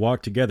shoulders, and they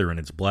walked together in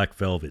its black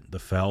velvet. The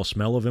foul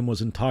smell of him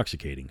was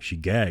intoxicating. She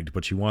gagged,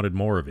 but she wanted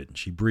more of it, and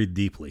she breathed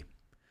deeply.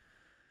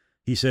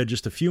 He said,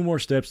 just a few more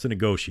steps to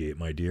negotiate,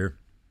 my dear.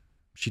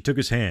 She took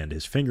his hand.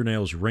 His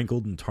fingernails,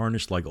 wrinkled and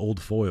tarnished like old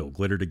foil,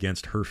 glittered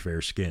against her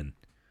fair skin.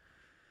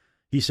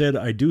 He said,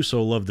 I do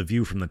so love the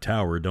view from the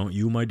tower, don't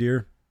you, my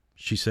dear?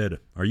 She said,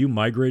 are you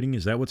migrating?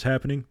 Is that what's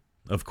happening?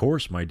 Of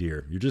course, my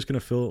dear. You're just going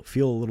to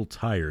feel a little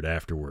tired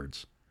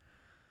afterwards.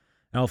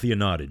 Althea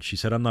nodded. She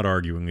said, I'm not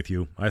arguing with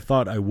you. I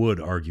thought I would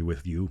argue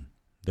with you.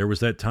 There was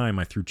that time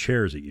I threw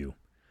chairs at you.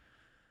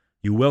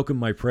 You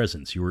welcomed my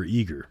presence. You were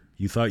eager.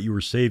 You thought you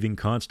were saving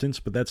Constance,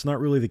 but that's not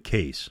really the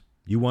case.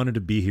 You wanted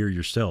to be here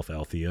yourself,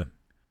 Althea.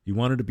 You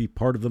wanted to be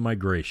part of the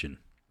migration.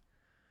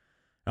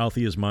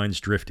 Althea's mind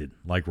drifted.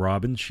 Like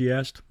robins, she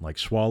asked? Like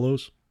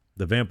swallows?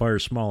 The vampire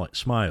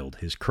smiled.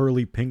 His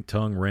curly pink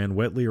tongue ran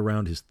wetly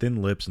around his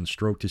thin lips and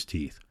stroked his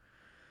teeth.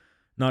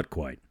 Not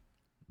quite.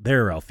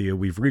 There, Althea,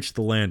 we've reached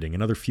the landing.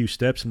 Another few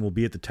steps and we'll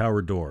be at the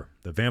tower door.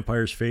 The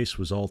vampire's face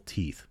was all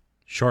teeth,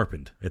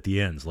 sharpened at the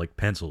ends like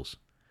pencils.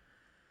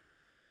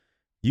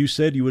 You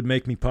said you would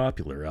make me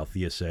popular,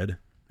 Althea said.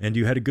 And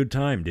you had a good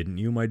time, didn't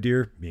you, my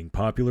dear? Being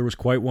popular was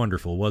quite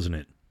wonderful, wasn't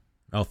it?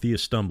 Althea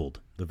stumbled.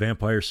 The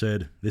vampire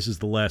said, This is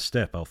the last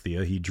step,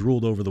 Althea. He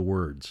drooled over the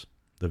words.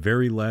 The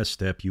very last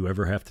step you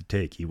ever have to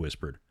take, he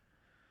whispered.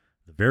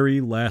 The very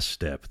last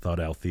step, thought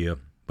Althea.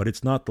 But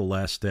it's not the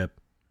last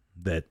step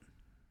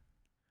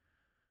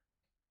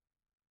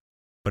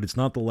But it's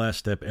not the last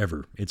step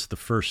ever. It's the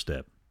first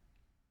step.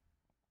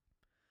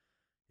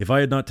 If I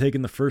had not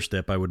taken the first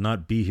step, I would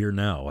not be here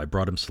now. I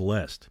brought him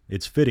Celeste.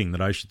 It's fitting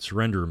that I should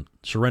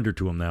surrender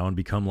to him now and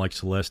become like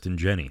Celeste and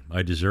Jenny.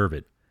 I deserve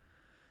it.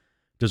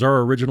 Does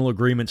our original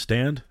agreement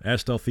stand?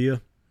 Asked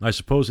Althea. I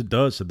suppose it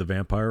does, said the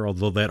vampire,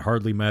 although that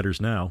hardly matters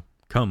now.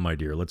 Come, my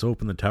dear, let's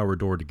open the tower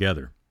door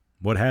together.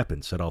 What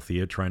happened? Said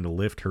Althea, trying to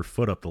lift her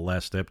foot up the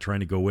last step, trying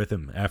to go with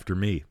him, after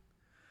me.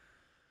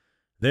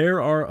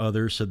 There are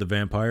others, said the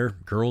vampire,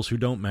 girls who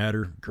don't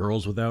matter,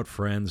 girls without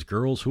friends,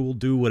 girls who will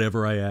do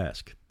whatever I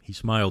ask. He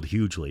smiled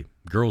hugely.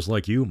 Girls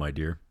like you, my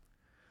dear.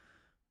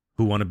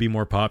 Who want to be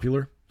more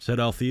popular? Said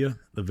Althea.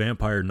 The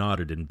vampire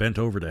nodded and bent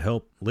over to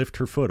help lift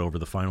her foot over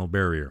the final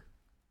barrier.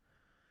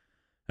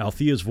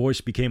 Althea's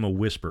voice became a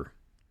whisper.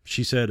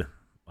 She said,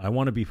 I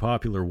want to be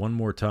popular one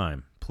more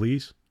time,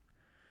 please?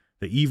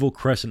 The evil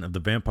crescent of the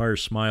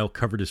vampire's smile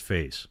covered his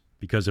face.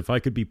 Because if I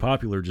could be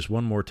popular just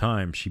one more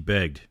time, she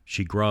begged,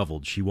 she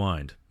groveled, she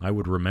whined. I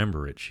would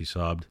remember it, she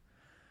sobbed.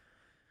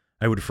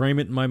 I would frame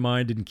it in my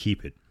mind and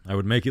keep it. I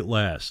would make it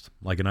last,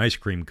 like an ice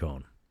cream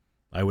cone.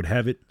 I would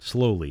have it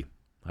slowly.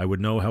 I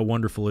would know how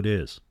wonderful it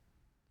is.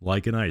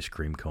 Like an ice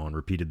cream cone,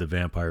 repeated the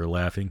vampire,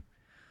 laughing.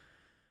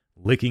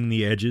 Licking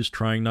the edges,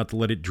 trying not to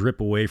let it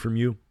drip away from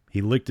you,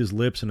 he licked his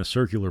lips in a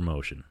circular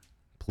motion.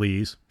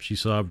 Please, she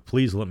sobbed,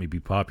 please let me be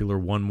popular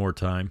one more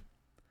time.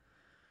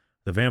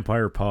 The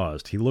vampire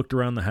paused. He looked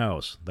around the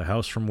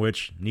house from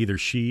which neither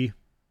she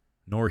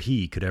nor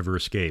he could ever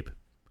escape.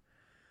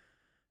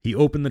 He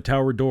opened the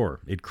tower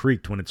door. It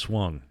creaked when it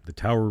swung. The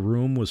tower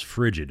room was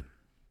frigid.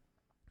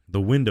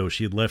 The window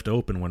she had left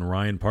open when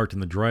Ryan parked in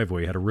the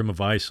driveway had a rim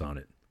of ice on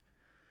it.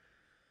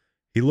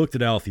 He looked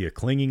at Althea,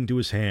 clinging to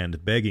his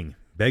hand,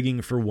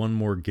 begging for one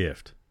more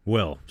gift.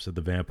 "Well," said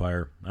the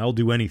vampire, "I'll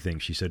do anything,"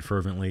 she said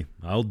fervently.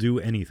 "I'll do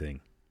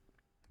anything."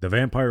 The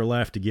vampire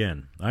laughed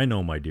again. "I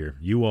know, my dear.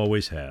 You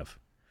always have."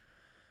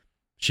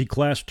 She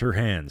clasped her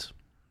hands.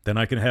 "Then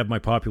I can have my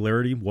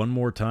popularity one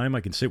more time?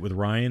 I can sit with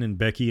Ryan and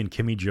Becky and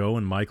Kimmy Joe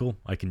and Michael?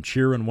 I can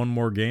cheer in one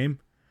more game?"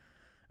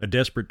 A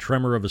desperate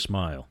tremor of a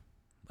smile,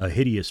 a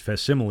hideous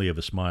facsimile of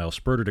a smile,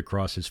 spurted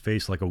across his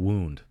face like a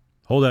wound.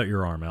 "Hold out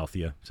your arm,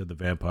 Althea," said the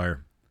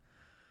vampire.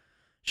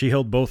 She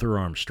held both her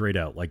arms straight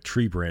out, like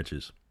tree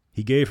branches.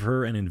 He gave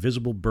her an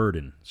invisible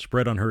burden,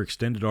 spread on her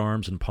extended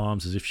arms and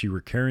palms as if she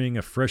were carrying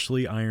a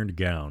freshly ironed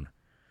gown.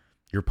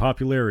 "Your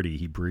popularity,"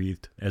 he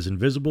breathed, "as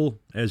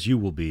invisible as you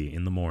will be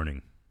in the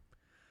morning."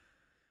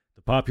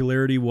 The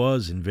popularity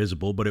was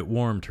invisible, but it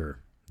warmed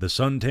her. The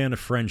suntan of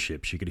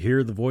friendship. She could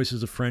hear the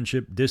voices of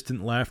friendship,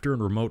 distant laughter,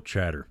 and remote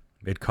chatter.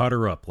 It caught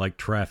her up like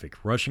traffic,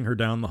 rushing her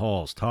down the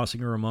halls,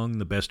 tossing her among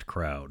the best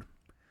crowd.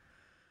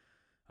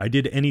 "I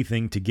did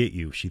anything to get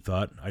you," she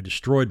thought. "I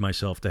destroyed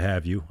myself to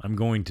have you. I'm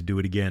going to do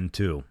it again,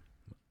 too."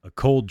 A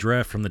cold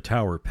draft from the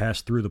tower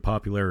passed through the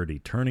popularity,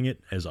 turning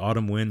it as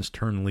autumn winds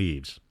turn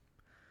leaves.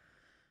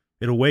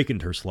 It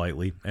awakened her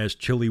slightly, as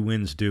chilly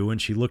winds do, and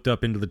she looked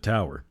up into the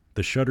tower.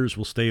 The shutters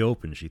will stay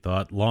open, she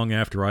thought, long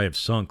after I have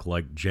sunk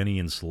like Jenny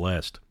and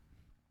Celeste.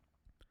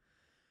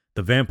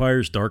 The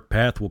vampire's dark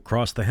path will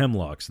cross the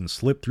hemlocks and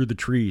slip through the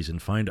trees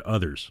and find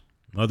others,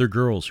 other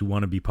girls who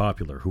want to be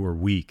popular, who are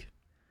weak.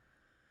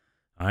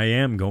 "I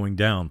am going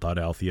down," thought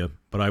Althea,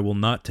 "but I will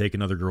not take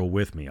another girl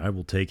with me. I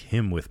will take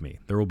him with me.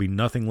 There will be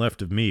nothing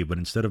left of me, but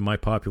instead of my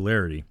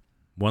popularity,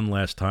 one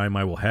last time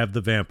I will have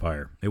the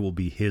vampire. It will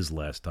be his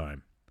last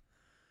time."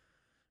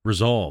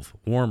 Resolve,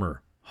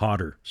 warmer,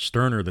 hotter,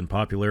 sterner than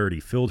popularity,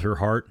 filled her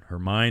heart, her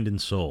mind,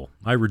 and soul.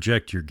 "I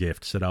reject your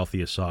gift," said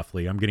Althea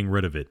softly. "I'm getting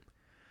rid of it."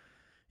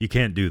 "You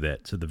can't do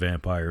that," said the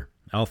vampire.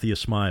 Althea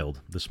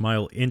smiled. The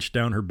smile inched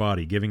down her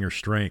body, giving her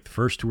strength,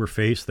 first to her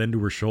face, then to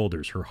her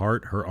shoulders, her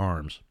heart, her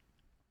arms.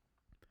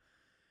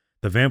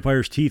 The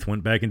vampire's teeth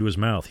went back into his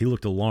mouth. He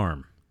looked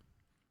alarmed.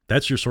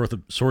 "That's your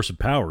source of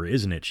power,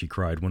 isn't it?" she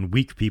cried. "When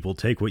weak people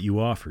take what you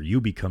offer,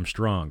 you become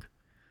strong.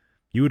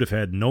 You would have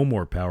had no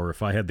more power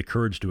if I had the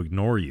courage to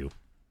ignore you."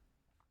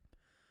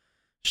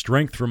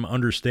 Strength from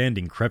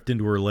understanding crept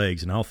into her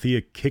legs, and Althea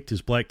kicked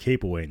his black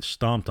cape away and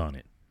stomped on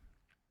it.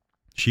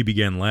 She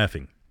began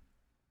laughing.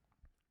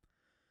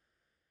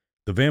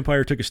 The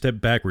vampire took a step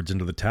backwards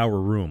into the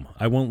tower room.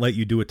 "I won't let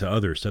you do it to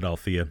others," said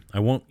Althea. "I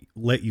won't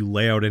let you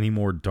lay out any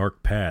more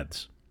dark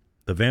paths."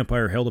 The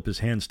vampire held up his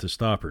hands to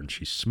stop her, and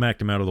she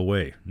smacked him out of the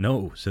way.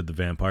 "No," said the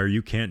vampire,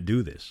 "you can't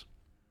do this."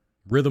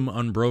 Rhythm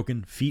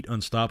unbroken, feet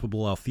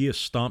unstoppable, Althea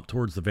stomped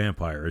towards the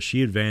vampire. As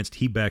she advanced,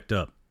 he backed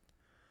up.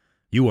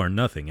 "You are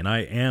nothing, and I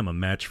am a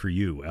match for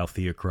you,"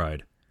 Althea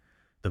cried.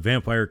 The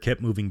vampire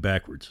kept moving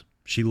backwards.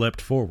 She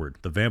leapt forward.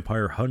 The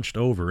vampire hunched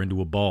over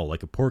into a ball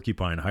like a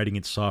porcupine hiding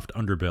its soft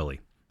underbelly.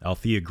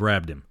 Althea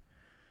grabbed him.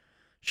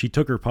 She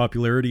took her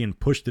popularity and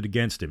pushed it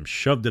against him,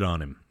 shoved it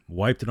on him,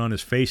 wiped it on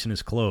his face and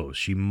his clothes.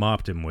 She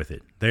mopped him with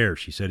it. "There,"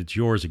 she said, "it's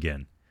yours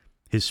again."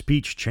 His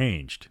speech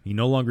changed. He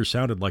no longer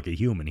sounded like a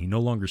human. He no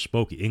longer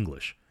spoke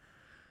English.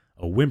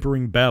 A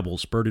whimpering babble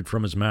spurted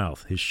from his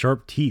mouth. His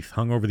sharp teeth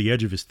hung over the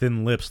edge of his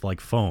thin lips like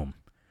foam.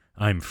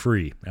 "I'm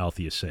free,"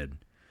 Althea said.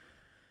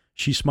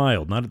 She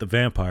smiled, not at the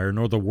vampire,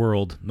 nor the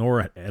world,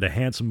 nor at a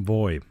handsome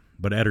boy,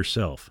 but at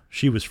herself.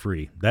 She was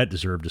free. That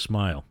deserved a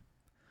smile.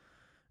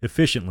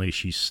 Efficiently,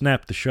 she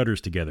snapped the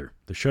shutters together.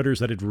 The shutters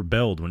that had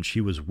rebelled when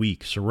she was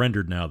weak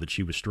surrendered now that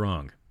she was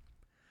strong.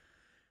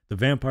 The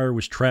vampire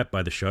was trapped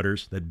by the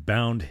shutters that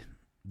bound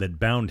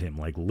him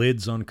like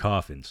lids on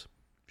coffins.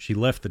 She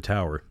left the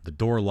tower, the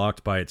door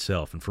locked by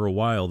itself, and for a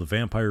while the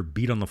vampire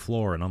beat on the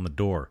floor and on the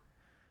door.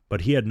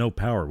 But he had no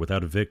power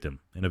without a victim,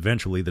 and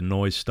eventually the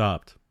noise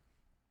stopped.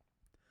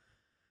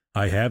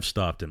 "I have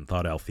stopped him,"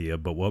 thought Althea,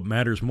 "but what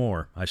matters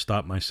more, I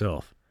stopped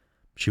myself."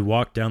 She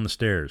walked down the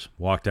stairs,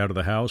 walked out of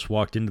the house,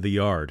 walked into the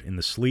yard, in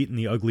the sleet and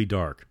the ugly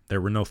dark.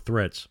 There were no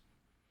threats.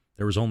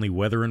 There was only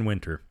weather and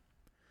winter.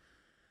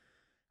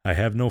 "I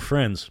have no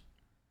friends,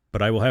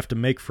 but I will have to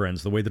make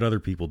friends the way that other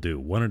people do,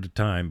 one at a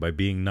time, by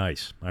being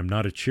nice. I'm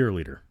not a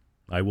cheerleader.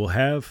 I will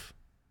have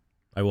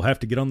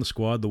to get on the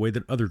squad the way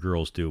that other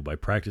girls do, by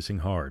practicing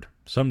hard.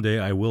 Someday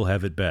I will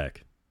have it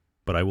back,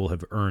 but I will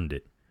have earned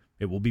it.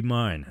 It will be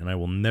mine, and I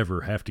will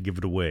never have to give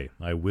it away.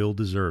 I will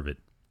deserve it."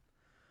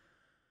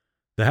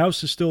 The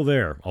house is still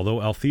there.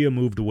 Although Althea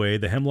moved away,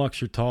 the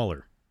hemlocks are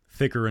taller,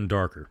 thicker, and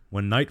darker.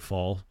 When night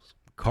falls,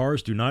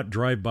 cars do not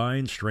drive by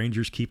and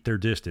strangers keep their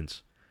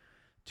distance.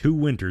 2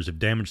 winters have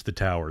damaged the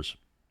towers.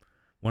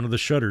 One of the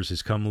shutters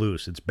has come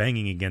loose. It's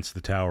banging against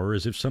the tower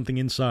as if something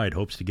inside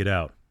hopes to get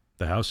out.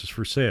 The house is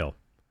for sale.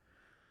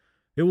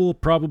 It will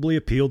probably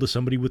appeal to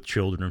somebody with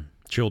children.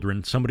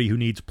 children, somebody who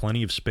needs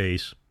plenty of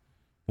space.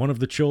 One of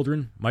the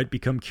children might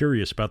become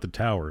curious about the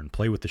tower and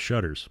play with the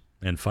shutters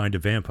and find a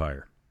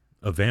vampire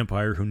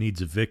who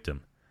needs a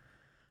victim,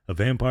 a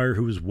vampire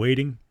who is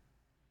waiting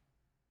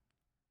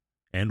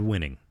and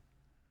winning.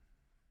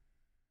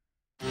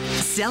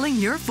 Selling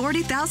your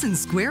 40,000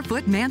 square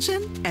foot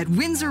mansion? At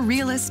Windsor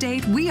Real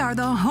Estate, we are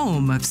the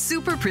home of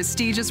super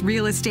prestigious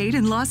real estate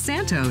in Los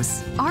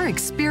Santos. Our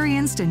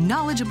experienced and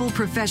knowledgeable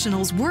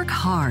professionals work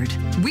hard.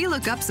 We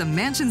look up some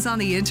mansions on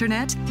the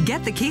internet,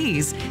 get the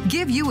keys,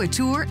 give you a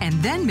tour, and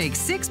then make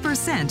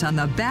 6% on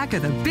the back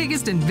of the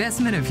biggest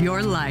investment of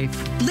your life.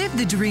 Live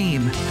the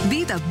dream.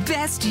 Be the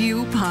best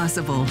you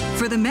possible.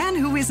 For the man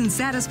who isn't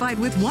satisfied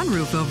with one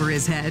roof over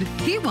his head,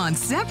 he wants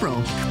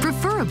several,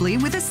 preferably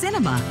with a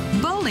cinema,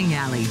 bowling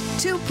alley,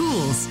 2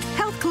 pools,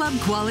 health club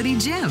quality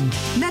gym,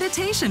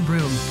 meditation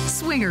room,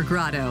 swinger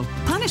grotto,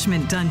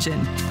 punishment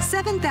dungeon,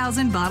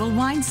 7,000 bottle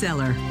wine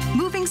cellar,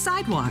 moving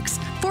sidewalks,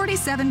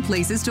 47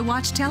 places to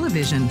watch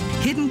television,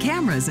 hidden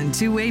cameras and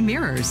 2-way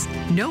mirrors,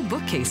 no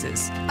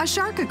bookcases, a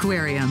shark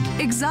aquarium,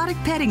 exotic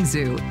petting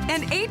zoo,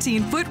 an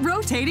 18-foot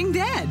rotating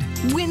bed.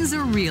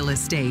 Windsor Real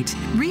Estate.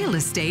 Real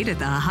estate at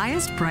the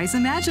highest price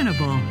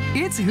imaginable.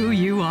 It's who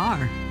you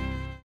are.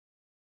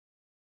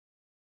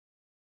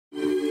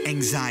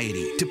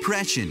 Anxiety,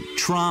 depression,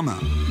 trauma.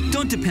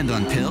 Don't depend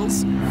on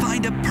pills.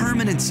 Find a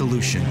permanent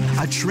solution,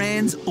 a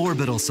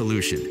transorbital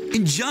solution,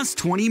 in just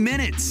 20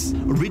 minutes.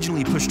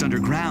 Originally pushed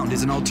underground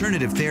as an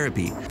alternative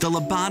therapy, the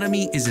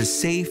lobotomy is a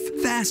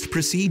safe, fast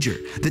procedure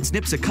that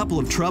snips a couple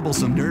of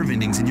troublesome nerve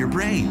endings in your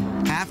brain.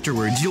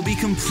 Afterwards, you'll be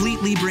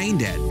completely brain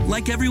dead,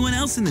 like everyone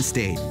else in the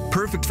state.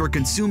 Perfect for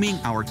consuming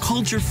our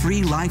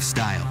culture-free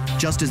lifestyle.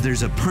 Just as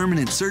there's a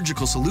permanent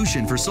surgical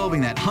solution for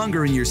solving that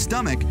hunger in your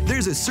stomach,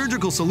 there's a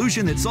surgical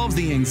solution that solves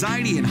the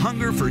anxiety and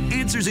hunger for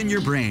answers in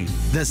your brain.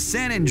 The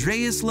San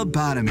Andreas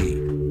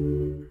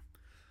Lobotomy.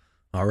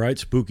 All right,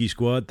 Spooky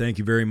Squad, thank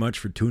you very much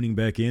for tuning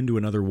back in to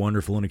another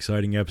wonderful and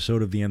exciting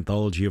episode of the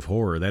Anthology of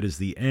Horror. That is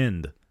the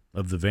end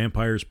of The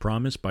Vampire's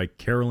Promise by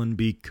Carolyn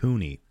B.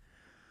 Cooney.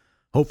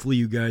 Hopefully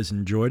you guys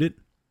enjoyed it.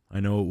 I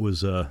know it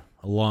was a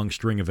long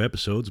string of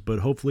episodes, but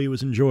hopefully it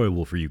was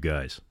enjoyable for you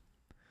guys.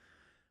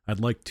 I'd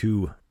like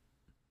to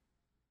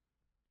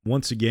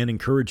once again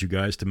encourage you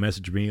guys to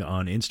message me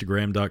on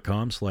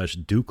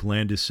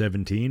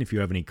Instagram.com/DukeLandis17 if you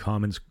have any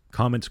comments,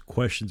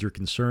 questions, or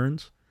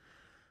concerns.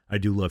 I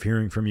do love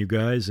hearing from you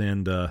guys,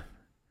 and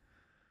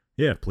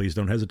please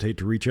don't hesitate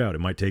to reach out.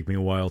 It might take me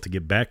a while to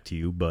get back to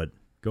you, but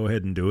go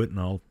ahead and do it, and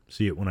I'll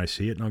see it when I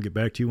see it, and I'll get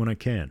back to you when I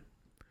can.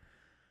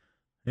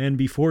 And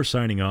before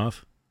signing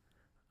off,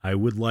 I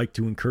would like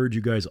to encourage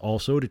you guys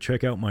also to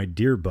check out my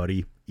dear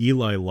buddy,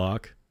 Eli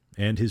Locke,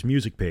 and his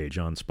music page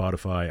on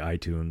Spotify,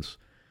 iTunes,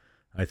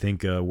 I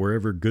think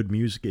wherever good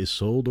music is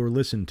sold or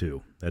listened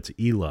to. That's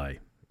Eli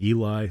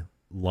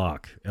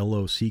Locke,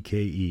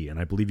 L-O-C-K-E. And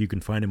I believe you can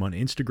find him on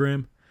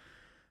Instagram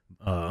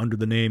under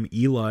the name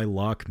Eli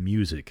Locke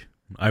Music.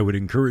 I would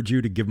encourage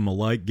you to give him a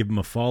like, give him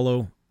a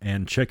follow,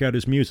 and check out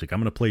his music. I'm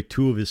going to play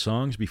 2 of his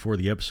songs before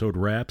the episode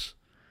wraps.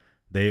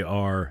 They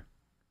are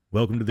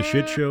Welcome to the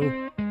Shit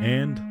Show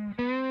and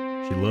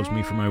She Loves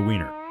Me for My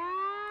Wiener.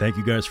 Thank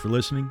you guys for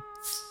listening.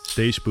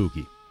 Stay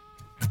spooky.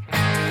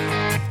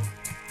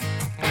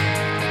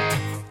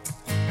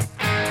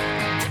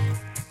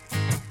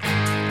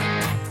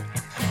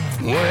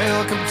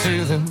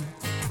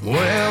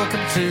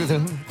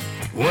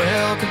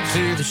 Welcome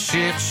to the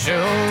shit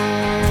show.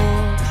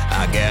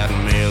 I got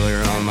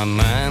Miller on my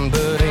mind,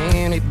 but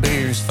any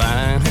beer's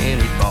fine.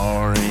 Any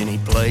bar, any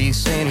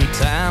place, any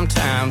time.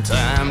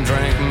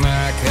 Drink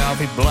my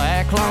coffee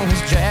black, long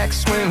as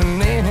Jack's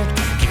swimming in it.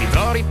 Keep your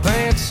body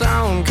pants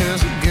on,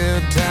 cause a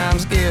good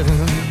time's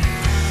given.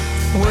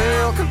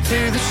 Welcome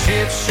to the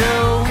shit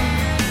show.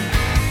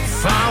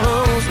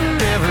 Follows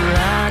wherever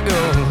I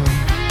go.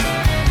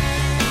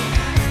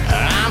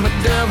 I'm a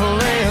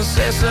double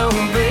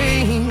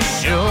S-S-O-B,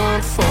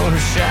 short for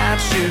shot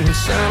shooting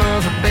son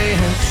of a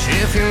bitch.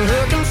 If you're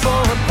looking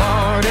for a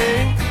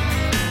party,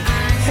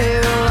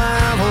 hell,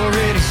 I've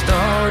already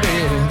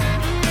started.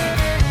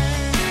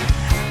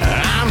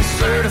 I'm a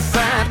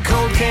certified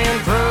cold can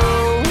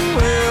pro.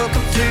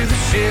 Welcome to the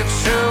shit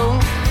show.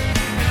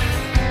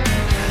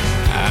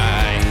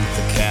 I ain't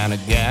the kind of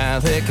guy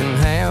that can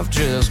have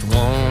just 1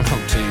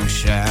 or 2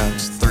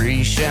 shots,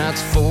 3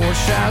 shots, 4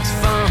 shots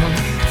fun.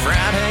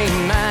 Friday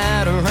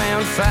night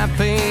around 5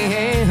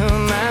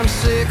 p.m. I'm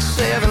 6,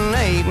 7,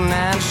 8,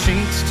 9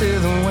 sheets to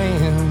the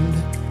wind.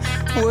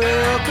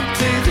 Welcome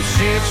to the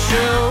shit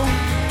show.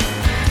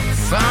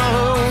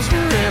 Follows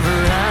wherever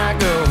I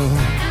go.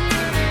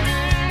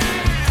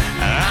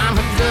 I'm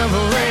a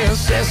double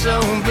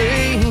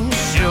S-S-O-B,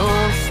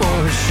 short for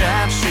a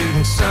shot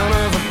shooting son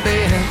of a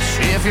bitch.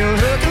 If you're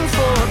looking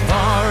for a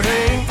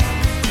party,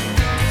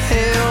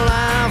 hell,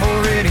 I've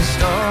already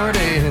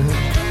started.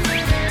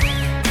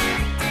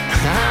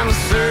 I'm a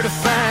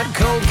certified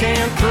cold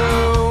can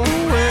pro.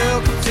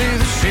 Welcome to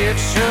the shit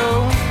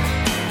show.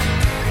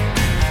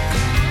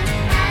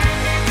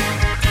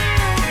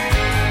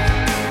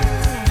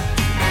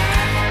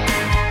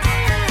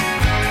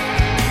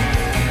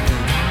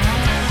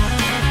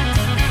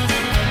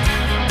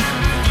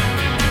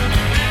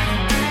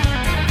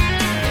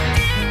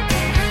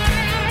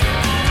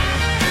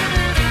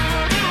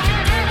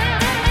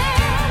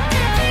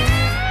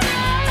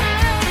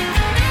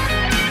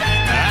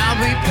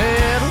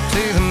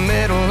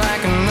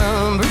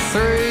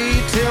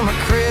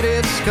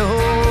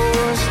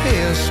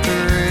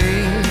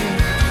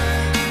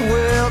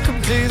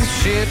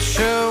 shit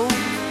show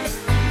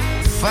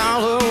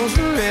follows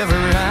wherever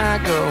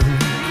I go.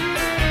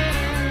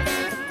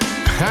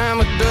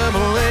 I'm a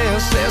double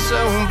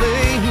SSOB,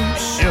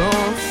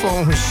 short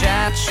for a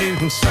shot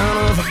shooting son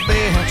of a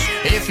bitch.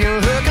 If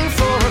you're looking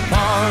for a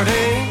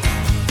party,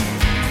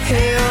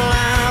 hell,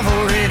 I've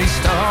already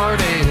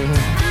started.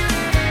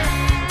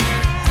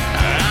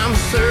 I'm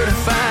a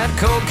certified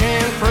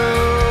cocaine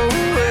pro.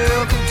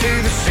 Welcome to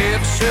the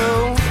shit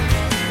show.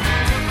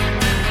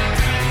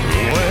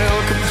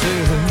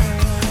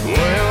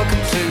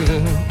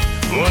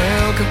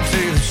 Welcome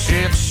to the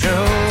shit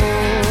show.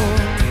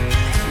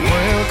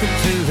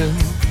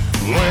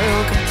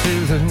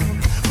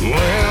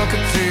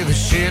 Welcome to the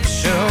shit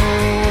show.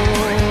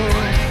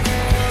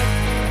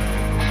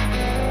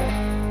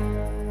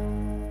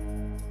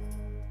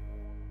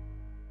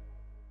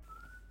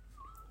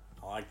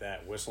 I like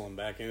that, whistling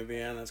back into the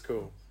end. That's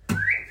cool.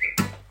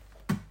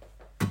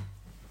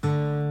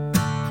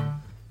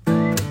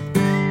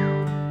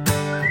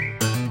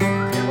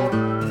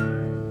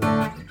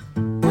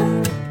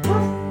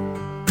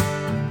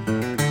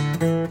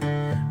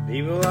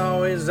 People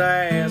always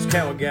ask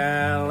how a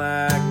guy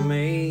like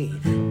me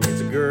gets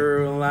a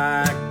girl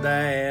like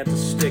that to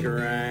stick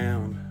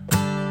around.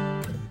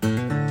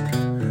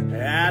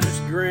 I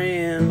just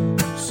grin,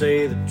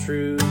 say the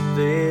truth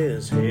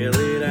is, hell,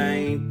 it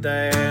ain't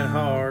that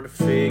hard to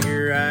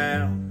figure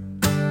out.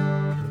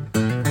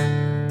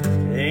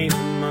 It ain't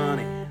the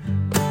money,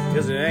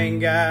 'cause it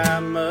ain't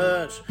got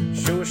much.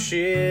 Sure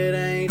shit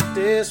ain't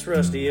this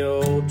rusty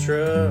old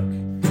truck.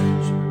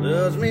 She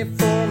loves me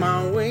for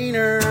my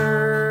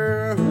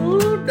wiener,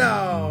 ooh,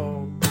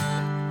 dog.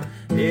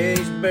 Yeah,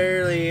 he's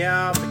barely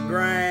off the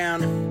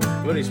ground,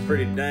 but he's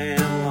pretty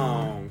damn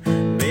long.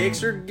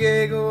 Makes her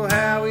giggle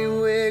how he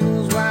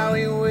wiggles while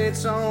he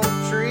waits on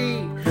a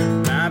tree.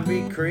 Might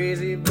be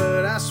crazy,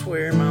 but I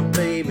swear my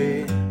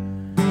baby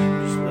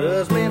just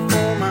loves me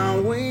for my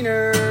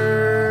wiener,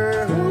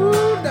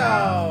 ooh,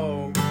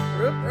 dog.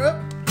 Rup, rup.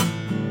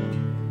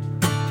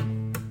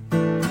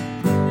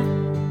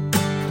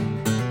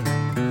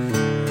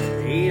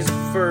 He's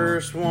the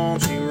first one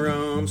she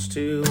runs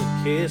to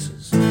with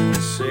kisses, the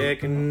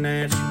second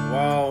that she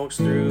walks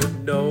through the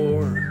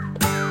door.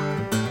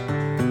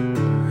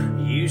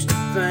 Used to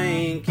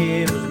think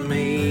it was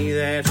me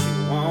that she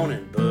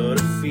wanted, but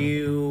a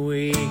few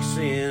weeks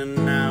in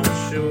I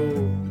was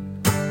sure.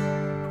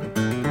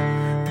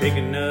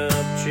 Picking up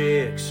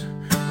chicks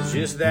was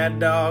just that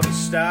doggy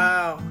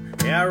style.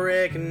 Yeah, I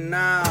reckon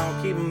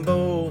I'll keep them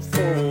both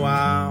for a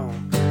while.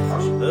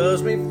 She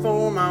loves me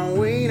for my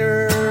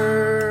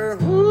wiener,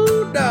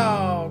 woo,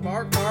 dog,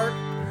 bark, bark.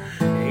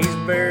 He's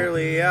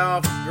barely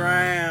off the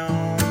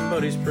ground,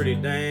 but he's pretty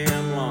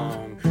damn long.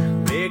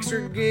 Makes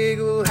her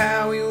giggle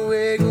how he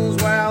wiggles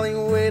while he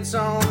waits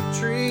on a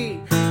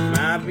tree.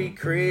 Might be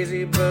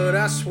crazy, but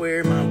I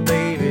swear my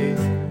baby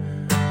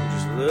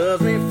just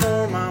loves me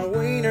for my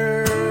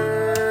wiener,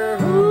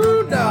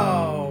 woo,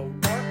 dog,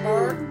 bark,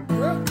 bark,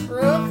 ruff,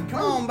 ruff.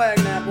 Come on back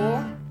now,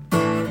 boy.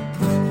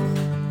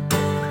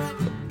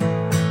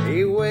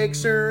 He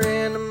wakes her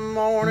in the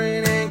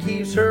morning and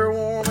keeps her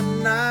warm at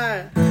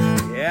night.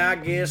 Yeah, I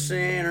guess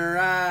in her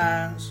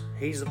eyes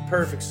he's the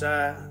perfect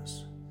size.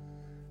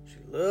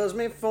 Loves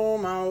me for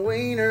my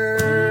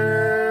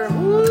wiener,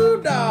 woo,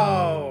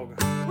 dog.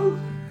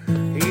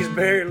 He's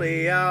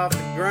barely off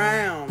the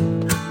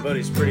ground, but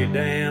he's pretty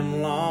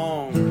damn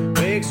long.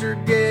 Makes her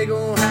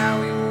giggle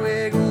how he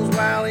wiggles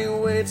while he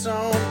waits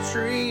on a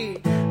tree.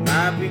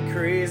 Might be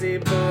crazy,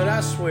 but I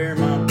swear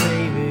my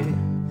baby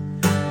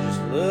just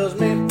loves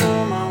me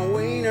for my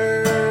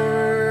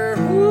wiener,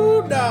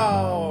 woo,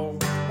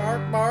 dog.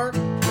 Bark, bark,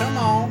 come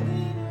on.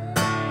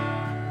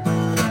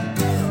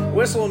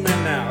 Whistle him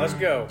in now, let's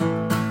go.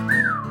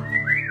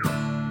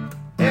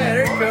 Yeah,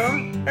 there he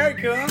comes. There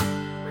he comes.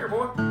 Here,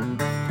 boy.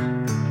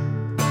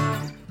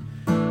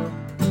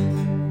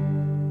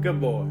 Good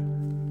boy.